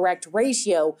out the correct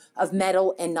ratio of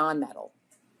metal and non-metal.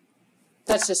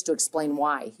 That's just to explain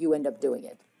why you end up doing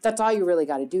it. That's all you really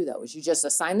got to do, though, is you just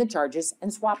assign the charges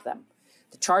and swap them.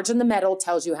 The charge on the metal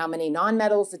tells you how many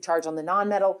non-metals. The charge on the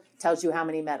non-metal tells you how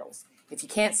many metals. If you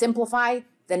can't simplify,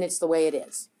 then it's the way it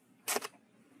is.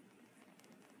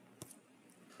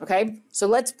 Okay, so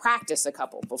let's practice a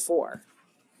couple before.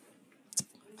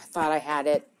 I thought I had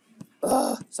it.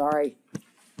 Ugh, sorry.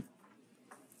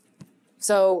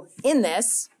 So in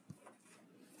this,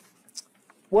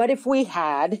 what if we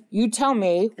had, you tell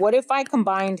me, what if I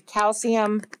combined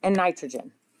calcium and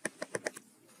nitrogen?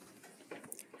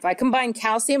 If I combine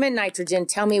calcium and nitrogen,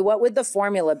 tell me what would the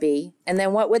formula be, and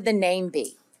then what would the name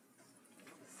be?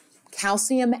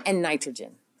 Calcium and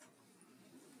nitrogen.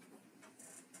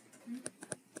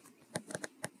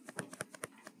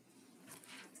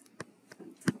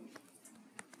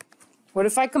 What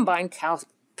if I combine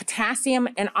potassium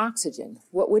and oxygen?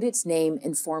 What would its name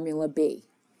and formula be?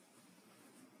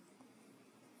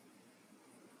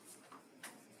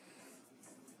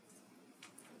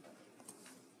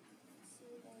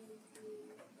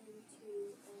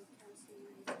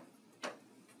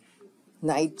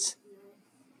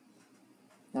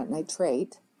 Not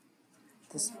nitrate,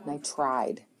 this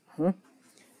nitride.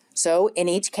 So in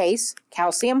each case,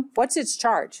 calcium, what's its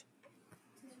charge?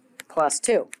 Plus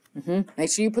 2. Make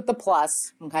sure you put the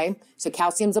plus, okay? So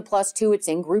calcium's a plus 2, it's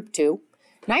in group 2.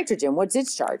 Nitrogen, what's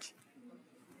its charge?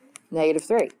 Negative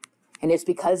 3. And it's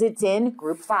because it's in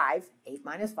group 5, 8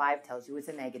 minus 5 tells you it's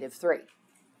a negative 3.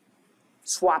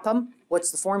 Swap them, what's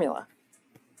the formula?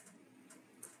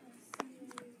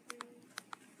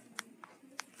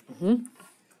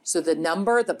 So the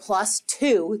number, the plus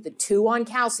 2, the 2 on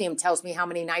calcium tells me how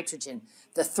many nitrogen.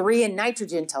 The 3 in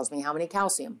nitrogen tells me how many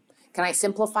calcium. Can I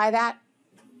simplify that?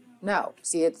 No.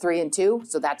 See it 3 and 2?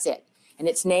 So that's it. And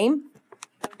its name?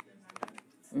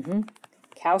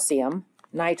 Calcium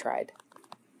nitride.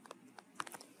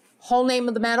 Whole name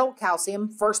of the metal, calcium.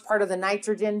 First part of the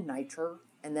nitrogen, nitro,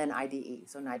 and then IDE,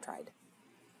 so nitride.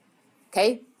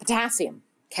 Okay, potassium,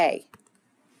 K.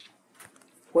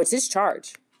 What's its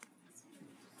charge?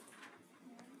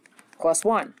 Plus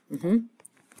 1.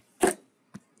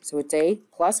 So it's a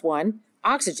plus 1.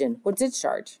 Oxygen, what's its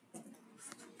charge?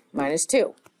 Minus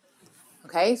 2.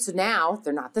 Okay, so now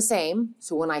they're not the same.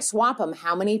 So when I swap them,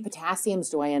 how many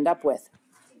potassiums do I end up with?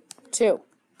 2,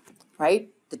 right?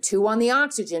 The 2 on the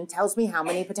oxygen tells me how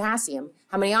many potassium,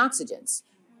 how many oxygens?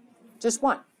 Just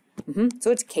 1. So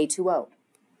it's K2O.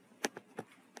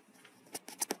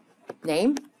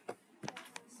 Name?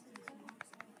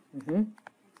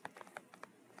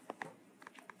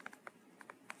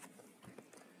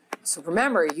 So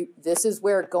remember, this is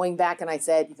where going back and I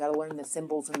said you got to learn the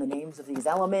symbols and the names of these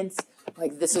elements.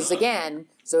 Like this is again,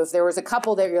 so if there was a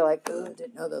couple that you're like, oh,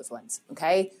 didn't know those ones,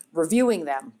 okay? Reviewing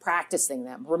them, practicing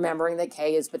them, remembering that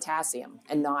K is potassium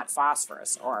and not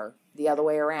phosphorus or the other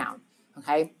way around,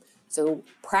 okay? So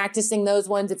practicing those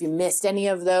ones, if you missed any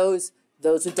of those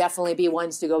would definitely be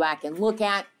ones to go back and look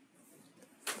at.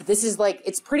 This is like,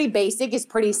 it's pretty basic, it's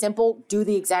pretty simple. Do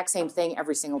the exact same thing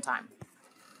every single time.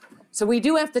 So we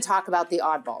do have to talk about the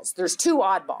oddballs. There's 2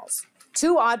 oddballs.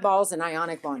 2 oddballs in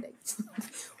ionic bonding.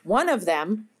 One of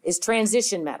them is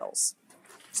transition metals.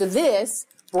 So this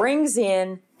brings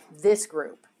in this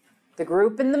group. The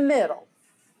group in the middle.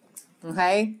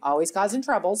 Okay? Always causing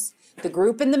troubles. The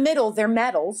group in the middle, they're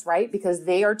metals, right? Because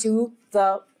they are to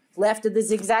the left of the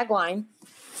zigzag line.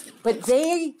 But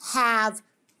they have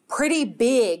pretty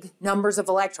big numbers of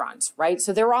electrons, right?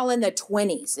 So they're all in the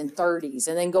 20s and 30s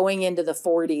and then going into the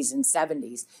 40s and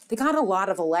 70s. They got a lot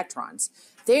of electrons.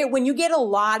 When you get a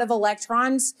lot of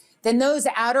electrons, then those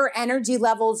outer energy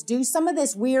levels do some of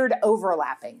this weird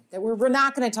overlapping that we're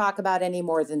not going to talk about any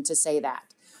more than to say that.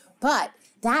 But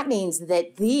that means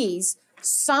that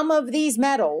some of these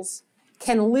metals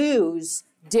can lose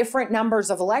different numbers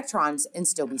of electrons and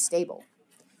still be stable.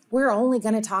 We're only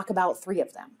going to talk about 3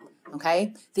 of them.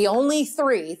 Okay, the only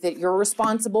 3 that you're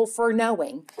responsible for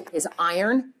knowing is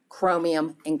iron,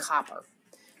 chromium, and copper.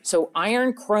 So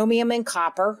iron, chromium, and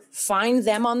copper, find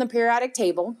them on the periodic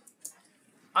table.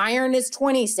 Iron is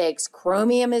 26,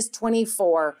 chromium is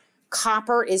 24,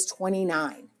 copper is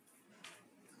 29.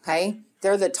 Okay,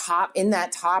 they're the top, in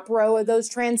that top row of those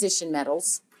transition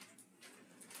metals.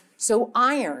 So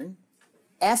iron,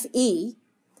 Fe,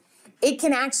 it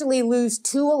can actually lose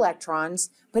 2 electrons,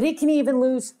 but it can even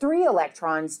lose 3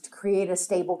 electrons to create a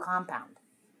stable compound.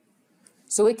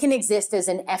 So it can exist as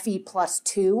an Fe plus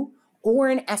 2 or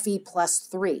an Fe plus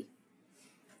 3.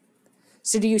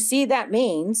 So do you see that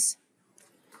means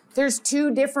there's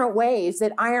 2 different ways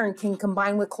that iron can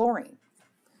combine with chlorine.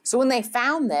 So when they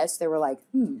found this, they were like,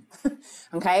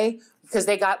 okay, because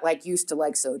they got like used to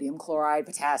like sodium chloride,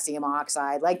 potassium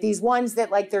oxide, like these ones that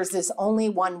like there's this only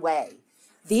one way.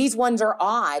 These ones are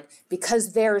odd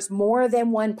because there's more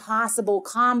than one possible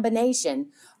combination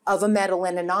of a metal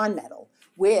and a nonmetal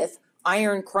with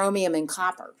iron, chromium, and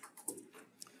copper.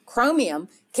 Chromium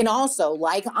can also,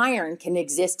 like iron, can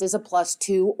exist as a plus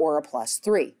 2 or a plus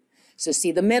 3. So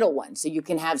see the middle one. So you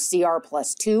can have Cr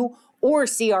plus 2 or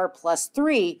Cr plus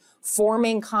 3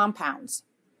 forming compounds.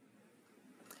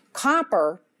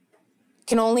 Copper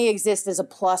can only exist as a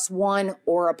plus 1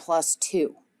 or a plus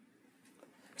 2.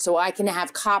 So I can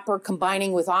have copper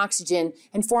combining with oxygen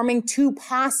and forming 2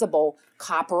 possible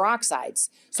copper oxides.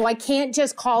 So I can't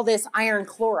just call this iron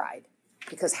chloride,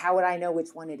 because how would I know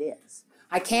which one it is?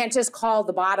 I can't just call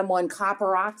the bottom one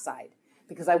copper oxide,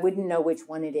 because I wouldn't know which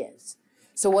one it is.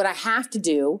 So what I have to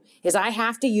do is I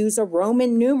have to use a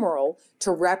Roman numeral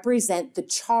to represent the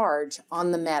charge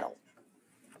on the metal.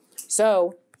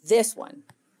 So this one.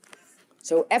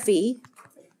 So Fe,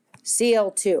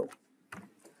 Cl2.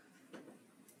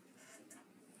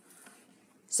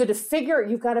 So to figure,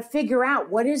 you've got to figure out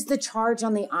what is the charge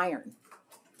on the iron.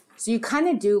 So you kind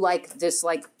of do like this,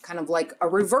 like kind of like a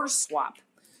reverse swap.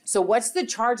 So what's the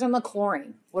charge on the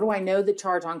chlorine? What do I know the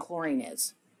charge on chlorine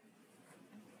is?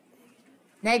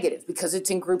 Negative, because it's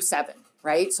in group 7,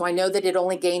 right? So I know that it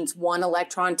only gains 1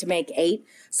 electron to make 8.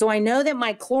 So I know that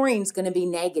my chlorine's going to be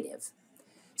negative.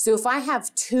 So if I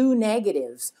have 2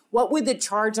 negatives, what would the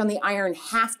charge on the iron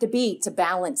have to be to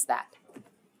balance that?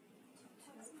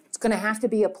 It's going to have to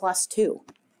be a plus 2.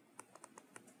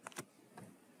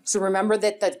 So remember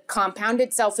that the compound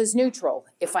itself is neutral.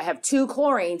 If I have 2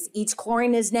 chlorines, each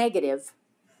chlorine is negative,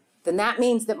 then that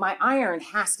means that my iron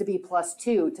has to be plus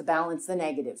 2 to balance the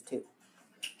negative 2.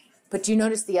 But do you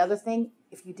notice the other thing?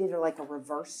 If you did like a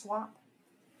reverse swap.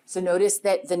 So notice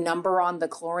that the number on the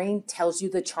chlorine tells you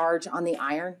the charge on the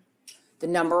iron. The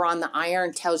number on the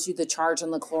iron tells you the charge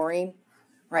on the chlorine,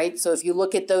 right? So if you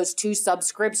look at those 2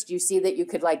 subscripts, you see that you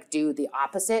could like do the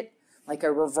opposite, like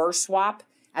a reverse swap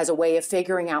as a way of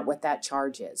figuring out what that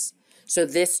charge is. So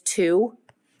this 2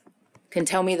 can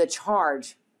tell me the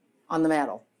charge on the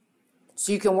metal.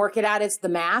 So you can work it out as the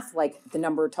math, like the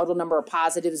total number of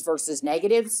positives versus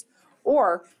negatives,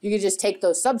 or you could just take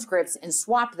those subscripts and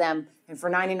swap them, and for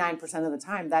 99% of the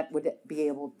time,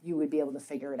 you would be able to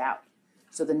figure it out.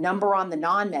 So the number on the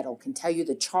nonmetal can tell you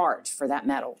the charge for that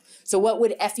metal. So what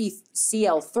would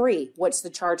FeCl3, what's the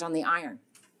charge on the iron?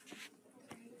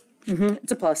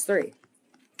 It's a plus 3.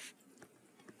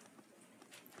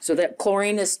 So that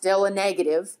chlorine is still a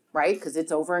negative, right? Because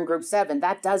it's over in group 7.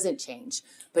 That doesn't change.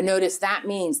 But notice that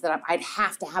means that I'd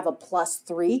have to have a plus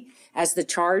 3 as the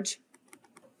charge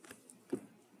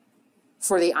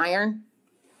for the iron.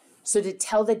 So to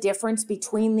tell the difference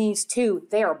between these 2,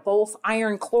 they are both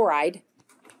iron chloride.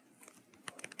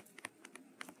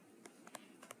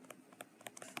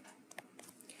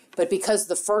 But because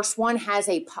the first one has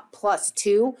a plus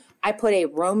 2, I put a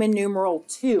Roman numeral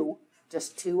 2,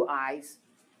 just 2 I's,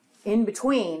 in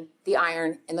between the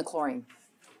iron and the chlorine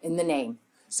in the name.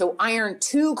 So iron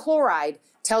 2 chloride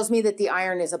tells me that the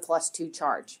iron is a plus 2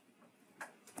 charge.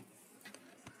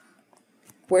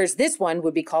 Whereas this one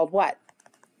would be called what?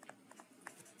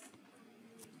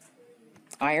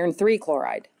 Iron 3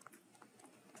 chloride.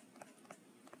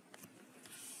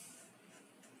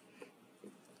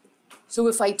 So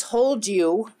if I told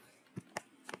you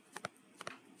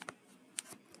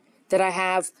that I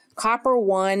have copper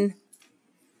 1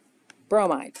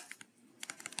 bromide,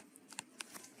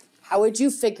 how would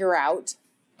you figure out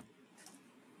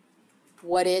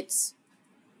what its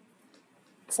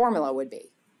formula would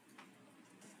be?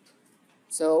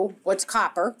 So what's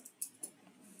copper?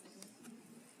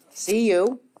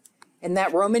 Cu. And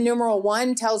that Roman numeral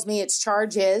 1 tells me its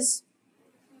charge is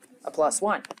a plus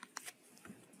 1.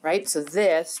 Right? So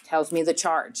this tells me the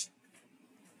charge.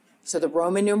 So the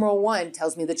Roman numeral 1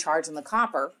 tells me the charge on the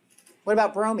copper. What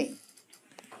about bromine?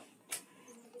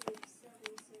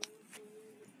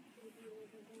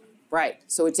 Right,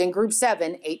 so it's in group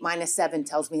 7. 8 minus 7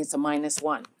 tells me it's a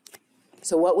 -1.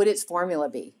 So what would its formula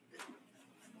be?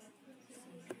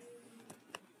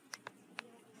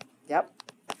 Yep,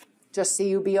 just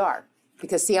CuBr.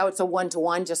 Because see how it's a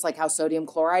 1-to-1, just like how sodium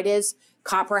chloride is?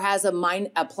 Copper has a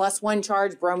 +1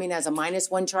 charge, bromine has a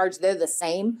 -1 charge. They're the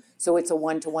same, so it's a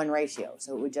 1-to-1 ratio.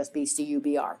 So it would just be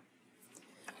CuBr.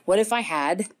 What if I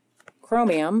had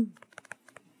chromium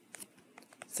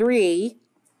 3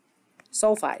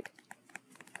 sulfide?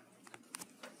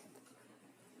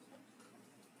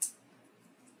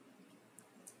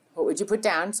 What would you put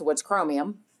down? So what's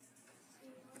chromium?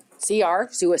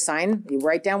 Cr, so you assign, you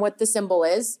write down what the symbol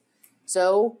is.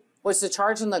 So what's the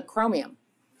charge on the chromium?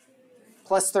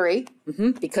 +3,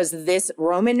 because this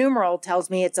Roman numeral tells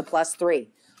me it's a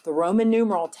 +3. The Roman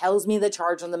numeral tells me the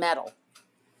charge on the metal.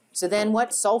 So then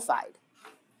what's sulfide?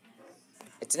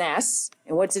 It's an S,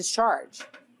 and what's its charge?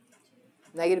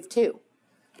 -2.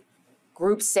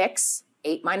 Group 6,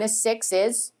 8 minus 6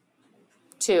 is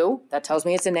 2. That tells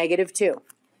me it's a -2.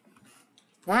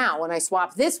 Now, when I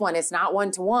swap this one, it's not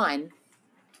 1-to-1.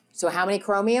 So how many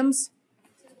chromiums?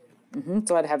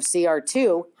 So I'd have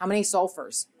Cr2. How many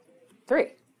sulfurs?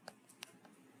 3.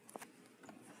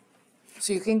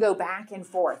 So you can go back and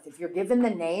forth. If you're given the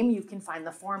name, you can find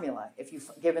the formula. If you're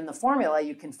given the formula,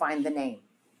 you can find the name.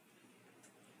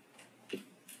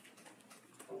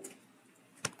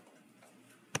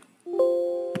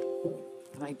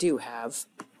 And I do have,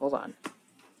 hold on.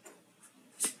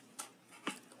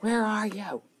 Where are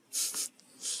you?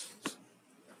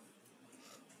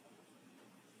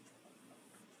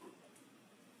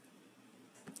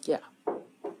 Yeah.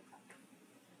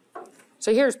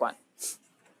 So here's one.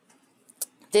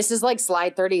 This is like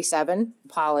slide 37.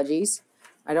 Apologies.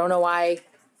 I don't know why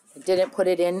I didn't put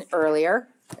it in earlier.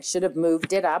 I should have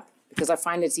moved it up because I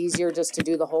find it's easier just to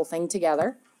do the whole thing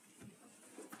together.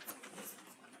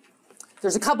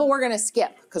 There's a couple we're going to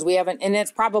skip because we haven't, and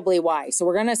it's probably why. So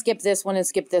we're going to skip this one and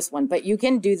skip this one, but you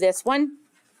can do this one.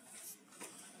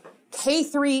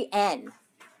 K3N.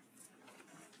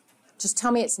 Just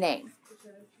tell me its name.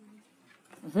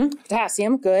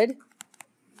 Potassium, good.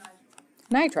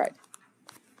 Nitride.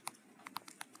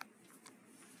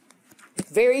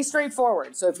 Very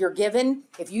straightforward. So if you're given,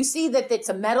 if you see that it's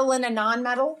a metal and a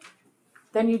non-metal,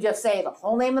 then you just say the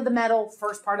whole name of the metal,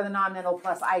 first part of the non-metal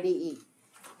plus IDE.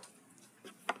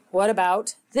 What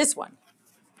about this one?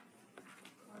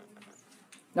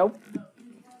 Nope.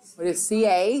 What is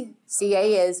Ca?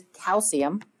 Ca is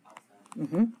calcium.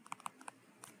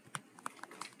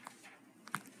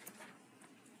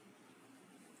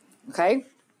 Okay.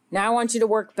 Now I want you to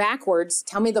work backwards.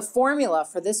 Tell me the formula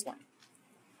for this one.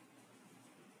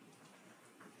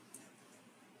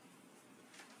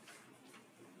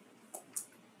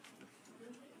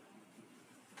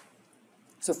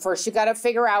 So first you got to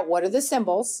figure out what are the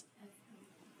symbols.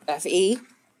 Fe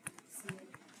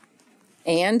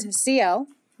and Cl.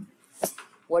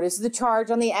 What is the charge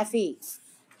on the Fe?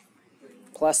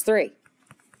 +3.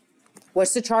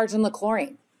 What's the charge on the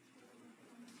chlorine?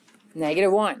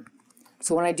 -1.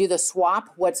 So when I do the swap,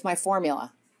 what's my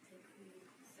formula?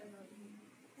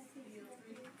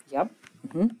 Yep.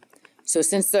 So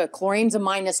since the chlorine's a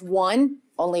 -1,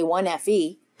 only 1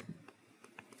 Fe,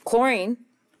 chlorine,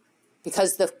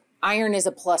 because the iron is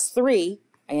a +3,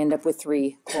 I end up with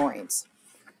 3 chlorines.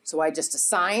 So I just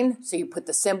assign, so you put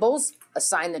the symbols,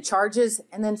 assign the charges,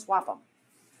 and then swap them.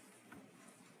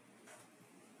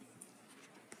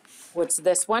 What's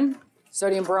this one?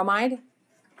 Sodium bromide.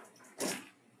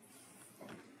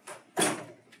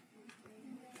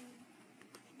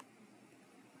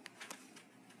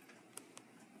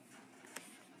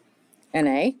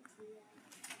 Na.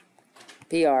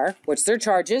 Br. What's their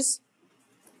charges?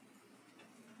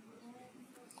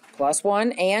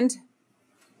 +1 and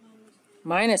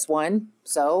 -1.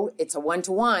 So it's a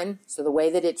 1-to-1. So the way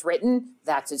that it's written,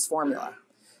 that's its formula.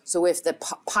 So if the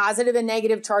positive and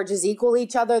negative charges equal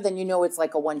each other, then you know it's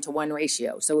like a 1-to-1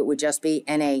 ratio. So it would just be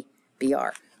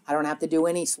NaBr. I don't have to do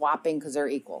any swapping because they're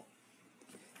equal.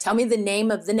 Tell me the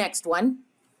name of the next one.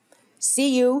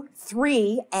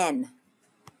 Cu3N.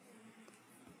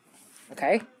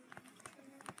 Okay.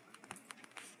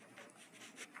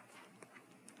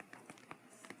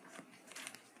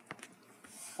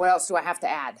 What else do I have to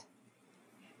add?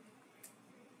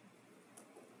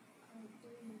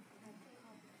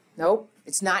 Nope,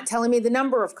 it's not telling me the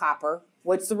number of copper.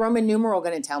 What's the Roman numeral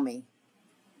going to tell me?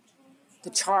 The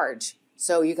charge.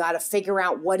 So you got to figure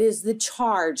out what is the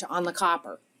charge on the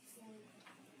copper.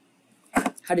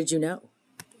 How did you know?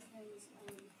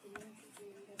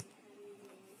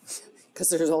 Because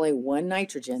there's only 1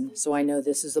 nitrogen, so I know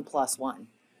this is a +1.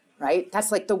 right?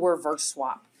 That's like the reverse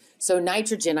swap. So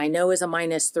nitrogen I know is a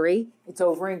 -3. It's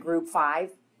over in group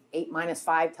 5. 8 minus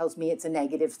 5 tells me it's a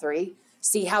 -3.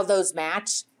 See how those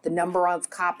match? The number of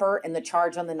copper and the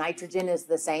charge on the nitrogen is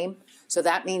the same. So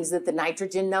that means that the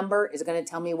nitrogen number is going to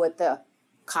tell me what the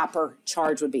copper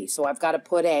charge would be. So I've got to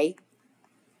put a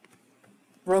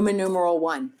Roman numeral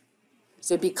 1.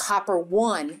 So it'd be copper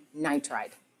 1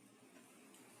 nitride.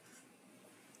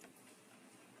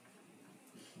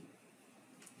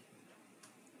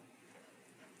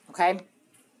 Okay?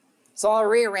 So I'll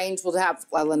rearrange. We'll have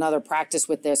another practice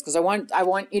with this because I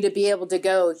want you to be able to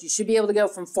go. You should be able to go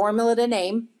from formula to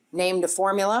name to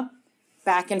formula,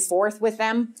 back and forth with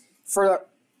them. For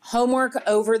homework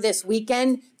over this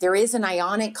weekend, there is an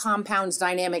Ionic compounds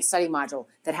dynamic study module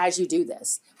that has you do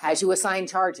this, has you assign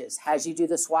charges, has you do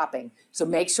the swapping. So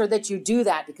make sure that you do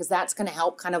that because that's going to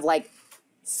help kind of like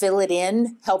fill it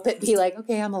in, help it be like,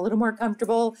 okay, I'm a little more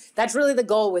comfortable. That's really the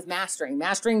goal with mastering.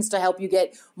 Mastering is to help you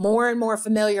get more and more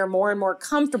familiar, more and more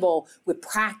comfortable with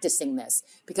practicing this.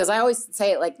 Because I always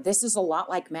say it like, this is a lot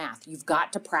like math. You've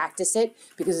got to practice it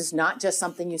because it's not just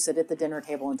something you sit at the dinner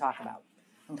table and talk about.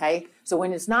 Okay? So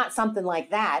when it's not something like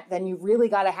that, then you really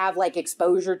got to have like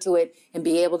exposure to it and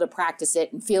be able to practice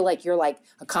it and feel like you're like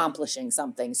accomplishing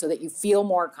something so that you feel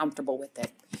more comfortable with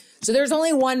it. So there's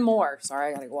only one more. Sorry,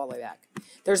 I got to go all the way back.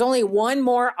 There's only one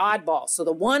more oddball. So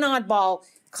the one oddball,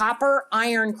 copper,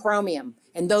 iron, chromium.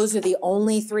 And those are the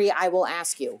only 3 I will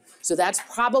ask you. So that's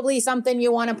probably something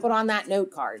you want to put on that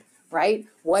note card, right?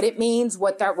 What it means,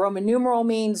 what that Roman numeral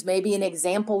means, maybe an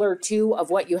example or 2 of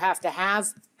what you have to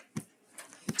have.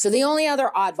 So the only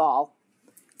other oddball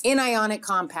in ionic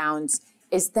compounds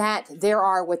is that there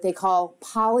are what they call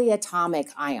polyatomic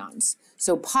ions.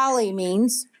 So poly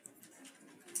means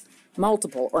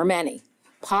multiple or many.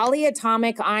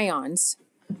 Polyatomic ions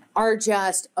are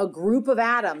just a group of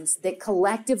atoms that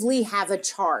collectively have a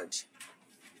charge.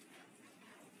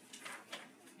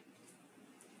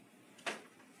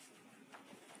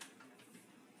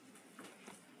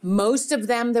 Most of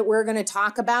them that we're going to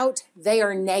talk about, they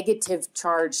are negative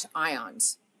charged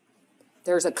ions.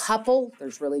 There's a couple,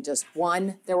 there's really just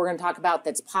one that we're going to talk about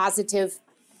that's positive.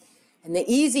 And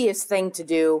the easiest thing to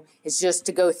do is just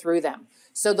to go through them.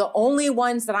 So the only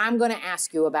ones that I'm going to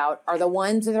ask you about are the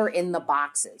ones that are in the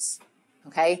boxes,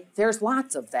 okay? There's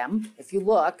lots of them. If you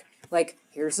look, like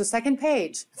here's the second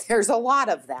page. There's a lot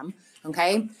of them,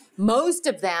 okay? Most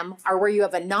of them are where you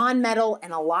have a nonmetal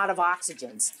and a lot of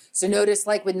oxygens. So notice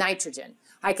like with nitrogen,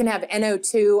 I can have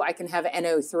NO2, I can have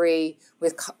NO3.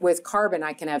 With carbon,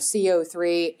 I can have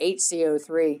CO3,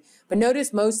 HCO3. But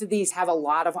notice most of these have a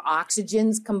lot of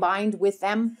oxygens combined with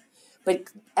them.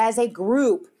 But as a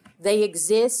group, they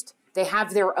exist, they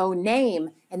have their own name,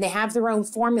 and they have their own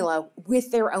formula with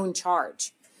their own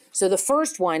charge. So the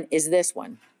first one is this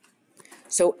one.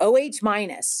 So OH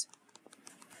minus.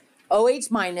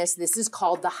 OH minus, this is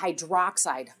called the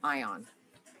hydroxide ion.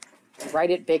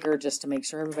 Write it bigger just to make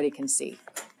sure everybody can see.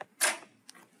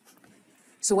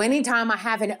 So anytime I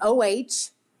have an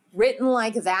OH written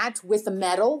like that with a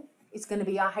metal, it's going to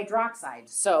be a hydroxide.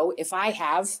 So if I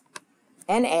have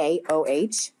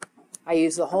NaOH, I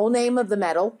use the whole name of the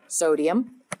metal,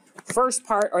 sodium, first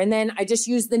part, and then I just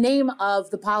use the name of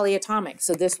the polyatomic.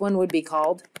 So this one would be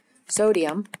called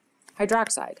sodium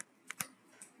hydroxide.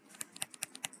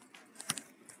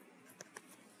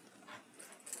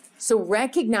 So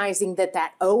recognizing that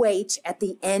that OH at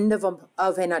the end of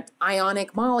an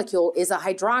ionic molecule is a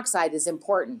hydroxide is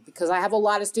important because I have a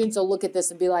lot of students who look at this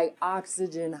and be like,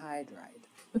 oxygen hydride.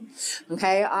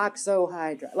 Okay,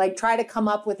 oxohydride. Like try to come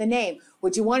up with a name.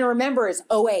 What you want to remember is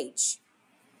OH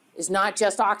is not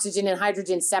just oxygen and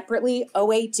hydrogen separately.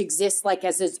 OH exists like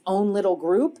as its own little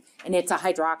group, and it's a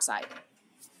hydroxide.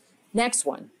 Next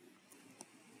one.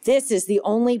 This is the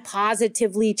only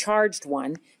positively charged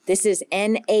one. This is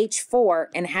NH4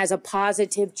 and has a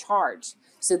positive charge.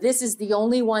 So this is the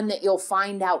only one that you'll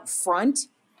find out front.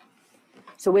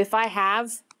 So if I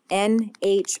have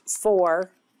NH4I,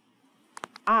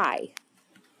 I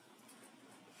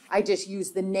just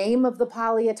use the name of the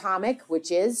polyatomic,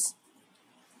 which is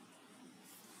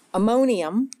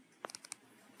ammonium.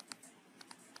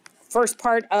 First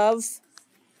part of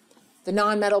the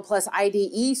nonmetal plus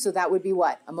IDE, so that would be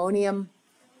what? Ammonium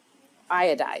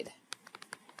iodide.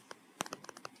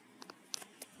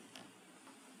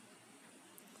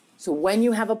 So when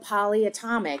you have a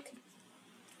polyatomic,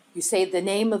 you say the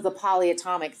name of the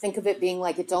polyatomic. Think of it being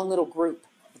like its own little group.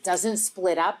 It doesn't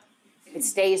split up. It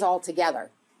stays all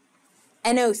together.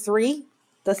 NO3,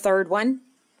 the third one.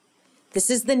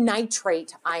 This is the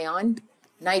nitrate ion.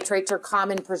 Nitrates are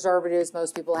common preservatives.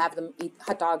 Most people have them, eat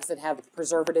hot dogs that have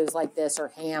preservatives like this, or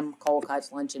ham, cold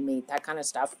cuts, luncheon meat, that kind of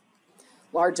stuff.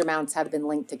 Large amounts have been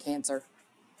linked to cancer.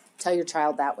 Tell your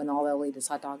child that when all they'll eat is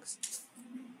hot dogs.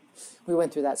 We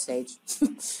went through that stage.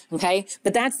 Okay,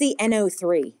 but that's the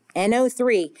NO3.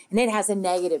 NO3, and it has a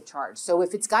negative charge. So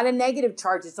if it's got a negative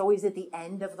charge, it's always at the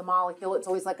end of the molecule. It's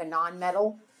always like a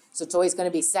non-metal, so it's always going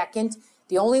to be second.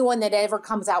 The only one that ever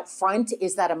comes out front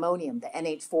is that ammonium, the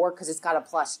NH4, because it's got a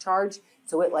plus charge.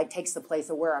 So it like takes the place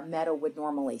of where a metal would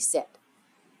normally sit.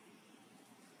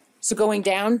 So going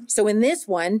down, so in this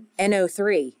one,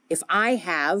 NO3, if I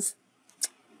have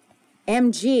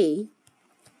Mg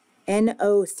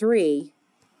NO3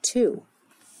 2,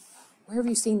 where have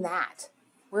you seen that?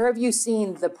 Where have you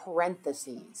seen the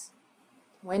parentheses?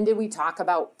 When did we talk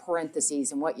about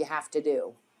parentheses and what you have to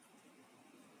do?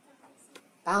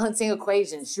 Balancing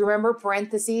equations. Do you remember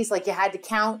parentheses? Like you had to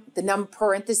count the number.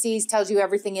 Parentheses tells you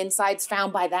everything inside's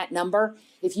found by that number.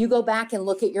 If you go back and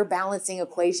look at your balancing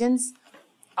equations,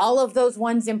 all of those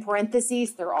ones in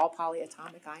parentheses, they're all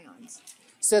polyatomic ions.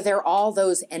 So they're all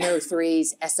those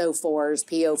NO3s, SO4s,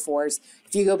 PO4s.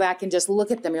 If you go back and just look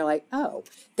at them, you're like, oh,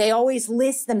 they always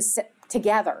list them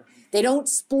together. They don't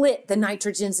split the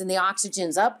nitrogens and the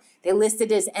oxygens up. They list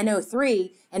it as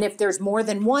NO3, and if there's more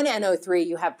than one NO3,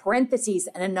 you have parentheses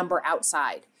and a number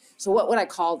outside. So what would I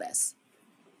call this?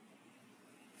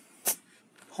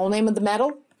 Whole name of the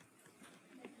metal?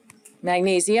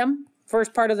 Magnesium.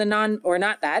 First part of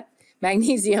the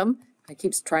magnesium. I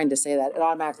keep trying to say that. It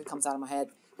automatically comes out of my head.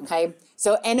 Okay,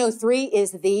 so NO3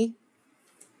 is the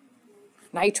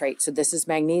nitrate. So this is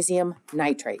magnesium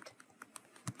nitrate.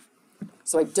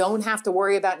 So I don't have to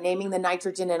worry about naming the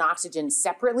nitrogen and oxygen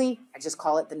separately. I just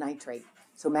call it the nitrate.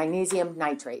 So magnesium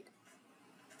nitrate.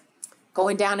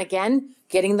 Going down again,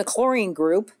 getting the chlorine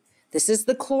group. This is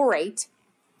the chlorate.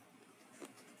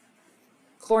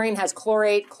 Chlorine has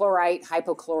chlorate, chlorite,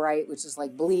 hypochlorite, which is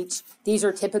like bleach. These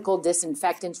are typical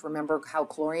disinfectants. Remember how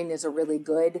chlorine is a really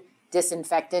good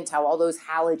disinfectant, how all those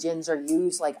halogens are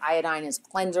used like iodine as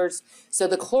cleansers. So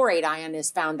the chlorate ion is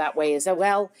found that way as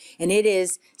well, and it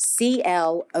is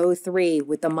ClO3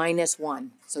 with the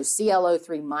 -1. So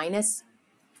ClO3 minus.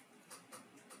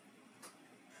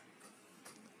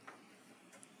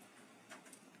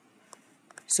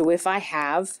 So if I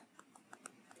have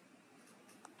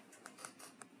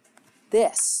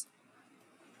this,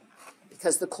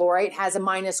 because the chlorate has a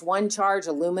 -1 charge,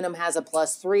 aluminum has a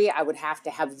 +3, I would have to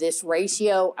have this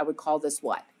ratio. I would call this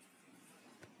what?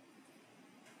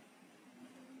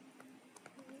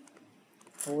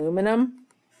 Aluminum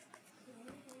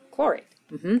chlorate.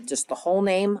 Just the whole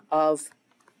name of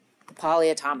the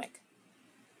polyatomic.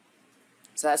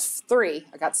 So that's 3.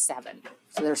 I got 7.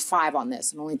 So there's 5 on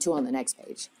this and only 2 on the next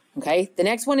page. Okay, the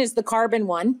next one is the carbon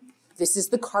one. This is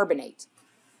the carbonate.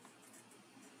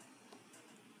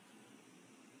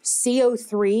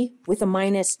 CO3 with a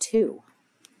 -2.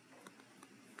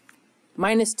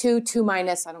 -2, 2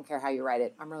 minus, I don't care how you write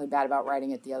it. I'm really bad about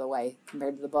writing it the other way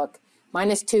compared to the book.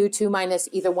 -2, 2 minus,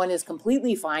 either one is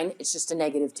completely fine. It's just a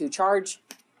 -2 charge.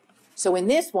 So in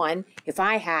this one, if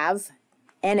I have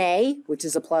Na, which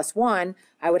is a +1,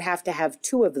 I would have to have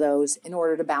 2 of those in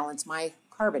order to balance my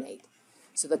carbonate.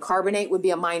 So the carbonate would be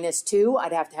a -2.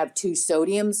 I'd have to have 2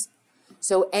 sodiums.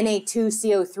 So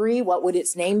Na2CO3, what would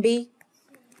its name be?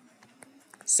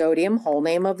 Sodium, whole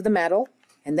name of the metal,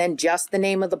 and then just the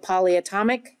name of the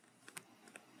polyatomic,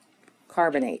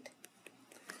 carbonate.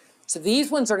 So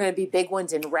these ones are going to be big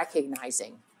ones in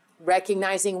recognizing.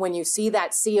 Recognizing when you see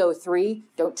that CO3,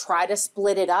 don't try to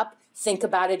split it up. Think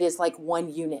about it as like one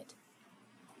unit.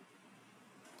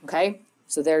 Okay,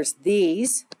 so there's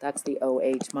these. That's the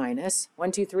OH minus.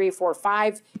 1, 2, 3, 4,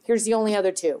 5. Here's the only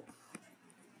other 2.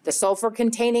 The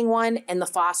sulfur-containing one and the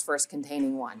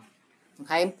phosphorus-containing one.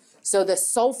 Okay, so the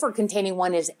sulfur-containing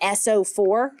one is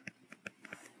SO4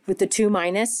 with the 2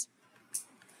 minus.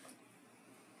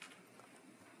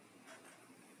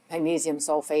 Magnesium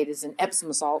sulfate is an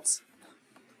Epsom salts.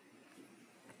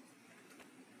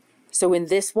 So in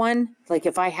this one, like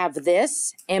if I have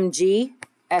this,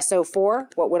 MgSO4,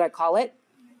 what would I call it?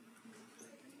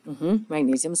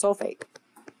 Magnesium sulfate.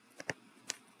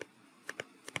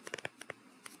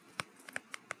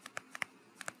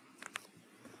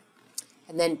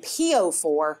 And then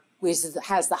PO4, which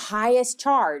has the highest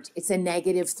charge, it's a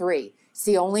 -3. It's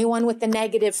the only one with the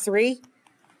 -3.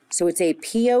 So it's a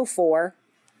PO4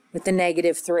 with the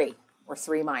 -3, or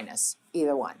 3 minus,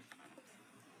 either one.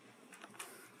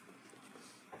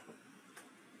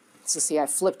 So see, I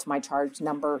flipped my charge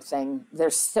number thing. There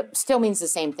still means the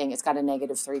same thing. It's got a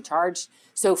 -3 charge.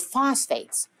 So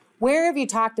phosphates. Where have you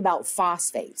talked about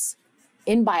phosphates?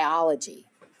 in biology,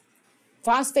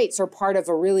 phosphates are part of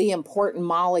a really important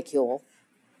molecule.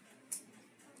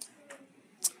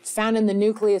 It's found in the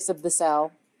nucleus of the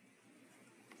cell.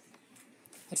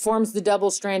 It forms the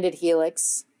double-stranded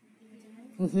helix.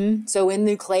 So in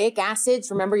nucleic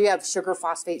acids, remember you have sugar,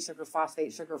 phosphate, sugar,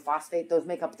 phosphate, sugar, phosphate. Those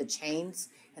make up the chains.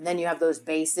 And then you have those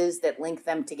bases that link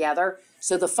them together.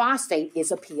 So the phosphate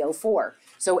is a PO4.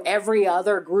 So every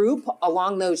other group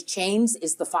along those chains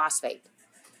is the phosphate.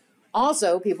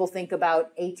 Also, people think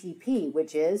about ATP,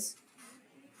 which is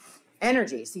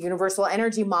energy. It's the universal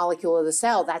energy molecule of the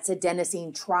cell. That's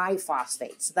adenosine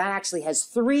triphosphate. So that actually has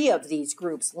 3 of these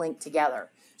groups linked together.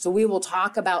 So we will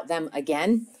talk about them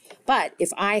again. But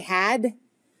if I had,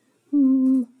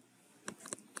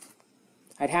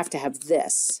 I'd have to have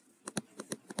this.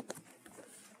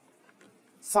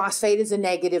 Phosphate is a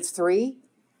 -3.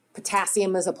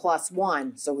 Potassium is a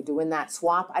 +1. So we're doing that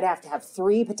swap. I'd have to have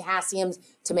 3 potassiums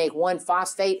to make 1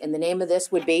 phosphate. And the name of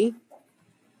this would be?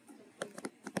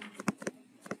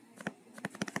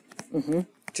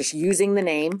 Just using the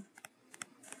name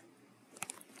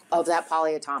of that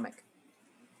polyatomic.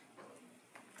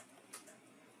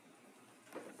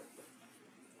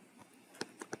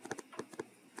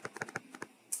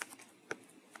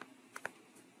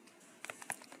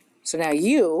 So now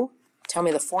you tell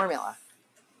me the formula.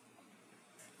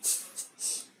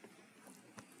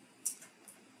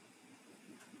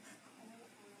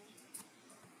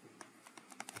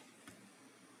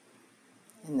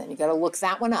 And then you got to look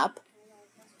that one up.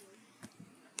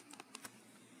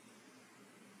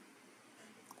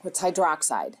 What's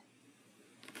hydroxide?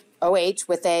 OH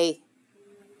with a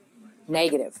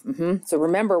negative. So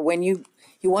remember, when you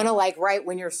want to write,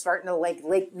 when you're starting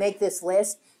to make this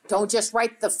list, don't just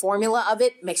write the formula of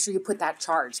it. Make sure you put that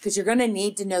charge, because you're going to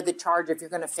need to know the charge if you're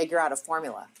going to figure out a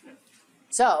formula.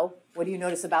 So what do you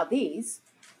notice about these?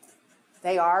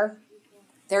 They're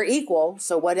equal.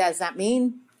 So what does that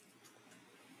mean?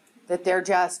 That they're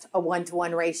just a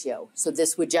 1-to-1 ratio. So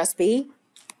this would just be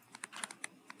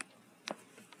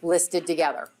listed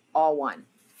together, all 1.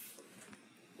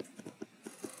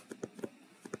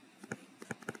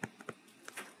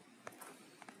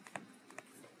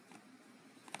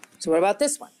 So what about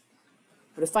this one?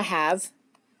 What if I have,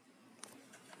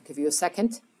 I'll give you a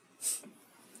second.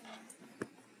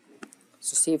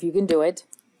 So see if you can do it.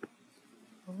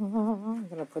 I'm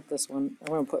going to put this one, I'm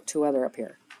going to put 2 other up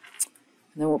here.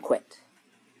 And then we'll quit,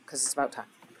 because it's about time.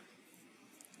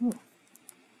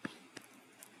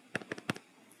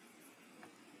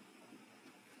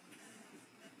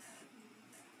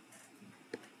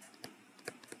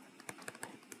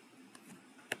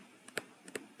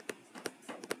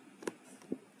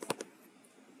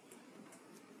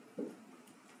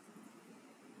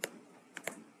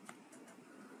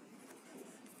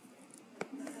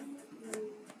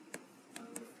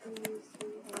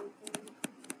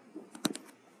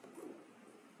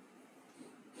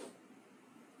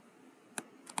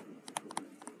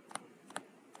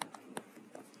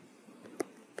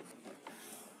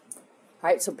 All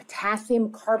right, so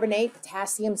potassium carbonate,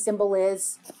 potassium symbol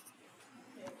is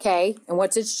K, and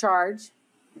what's its charge?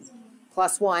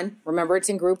 +1. Remember, it's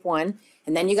in group 1.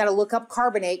 And then you got to look up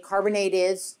carbonate. Carbonate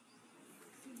is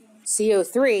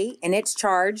CO3, and its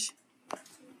charge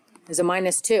is a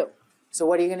 -2. So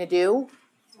what are you going to do?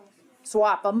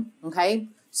 Swap them, okay?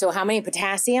 So how many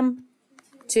potassium?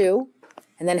 2.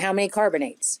 And then how many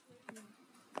carbonates?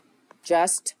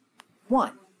 Just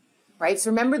 1. Right?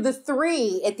 So remember, the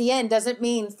 3 at the end doesn't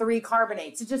mean 3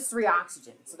 carbonates. It's just 3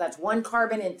 oxygen. So that's 1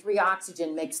 carbon and 3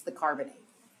 oxygen makes the carbonate.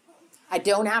 I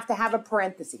don't have to have a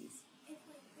parentheses. If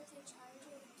the charge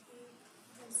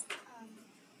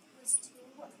was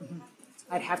 2,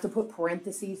 I'd have to put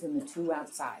parentheses in the 2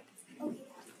 outside.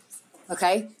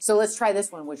 Okay? So let's try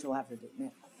this one, which we'll have to do.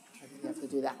 You have to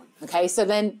do that one. Okay? So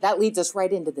then that leads us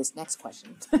right into this next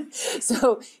question.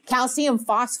 So calcium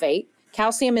phosphate.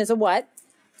 Calcium is a what?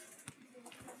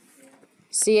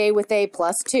 Ca with a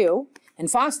 +2,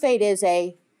 and phosphate is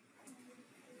a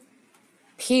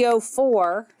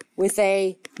PO4 with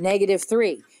a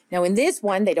 -3. Now in this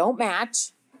one, they don't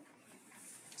match.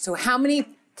 So how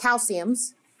many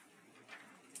calciums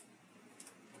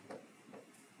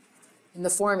in the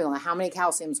formula? How many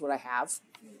calciums would I have?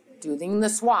 Doing the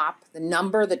swap, the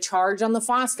number, the charge on the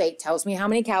phosphate tells me how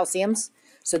many calciums.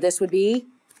 So this would be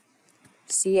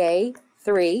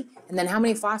Ca3, and then how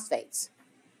many phosphates?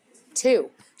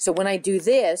 2. So when I do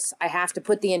this, I have to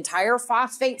put the entire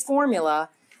phosphate formula,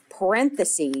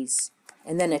 parentheses,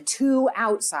 and then a 2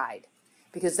 outside.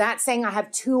 Because that's saying I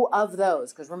have 2 of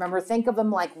those. Because remember, think of them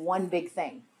like one big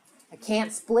thing. I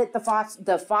can't split the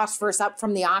phosphorus up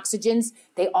from the oxygens.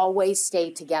 They always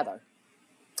stay together.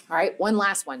 All right, one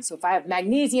last one. So if I have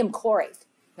magnesium chlorate,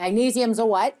 magnesium's a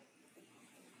what?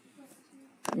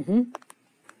 And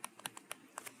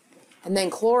then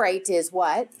chlorate is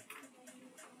what?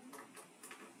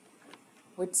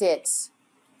 What's its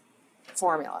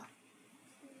formula?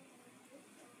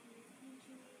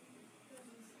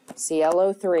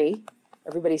 ClO3.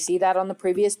 Everybody see that on the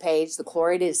previous page? The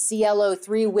chlorate is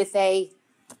ClO3 with a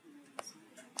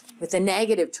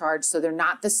negative charge, so they're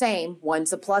not the same.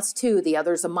 One's a +2, the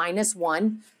other's a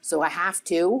 -1. So I have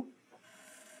to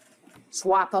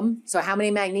swap them. So how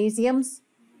many magnesiums?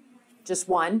 Just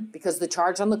one, because the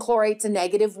charge on the chlorate's a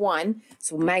 -1.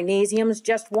 So magnesium's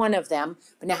just one of them.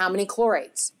 But now how many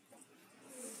chlorates?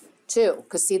 2,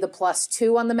 because see the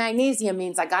 +2 on the magnesium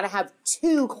means I got to have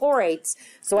 2 chlorates.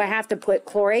 So I have to put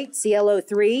chlorate,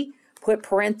 ClO3, put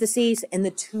parentheses, and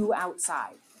the 2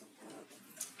 outside.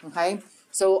 Okay?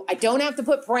 So I don't have to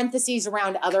put parentheses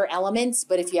around other elements,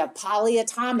 but if you have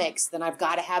polyatomics, then I've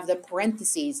got to have the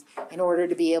parentheses in order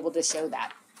to be able to show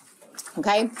that.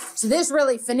 Okay, so this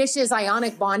really finishes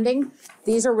ionic bonding.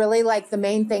 These are really like the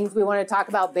main things we want to talk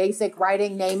about: basic,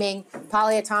 writing, naming,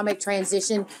 polyatomic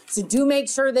transition. So do make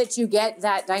sure that you get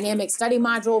that dynamic study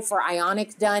module for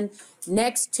ionic done.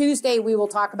 Next Tuesday, we will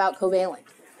talk about covalent.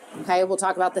 Okay, we'll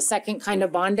talk about the second kind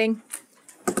of bonding.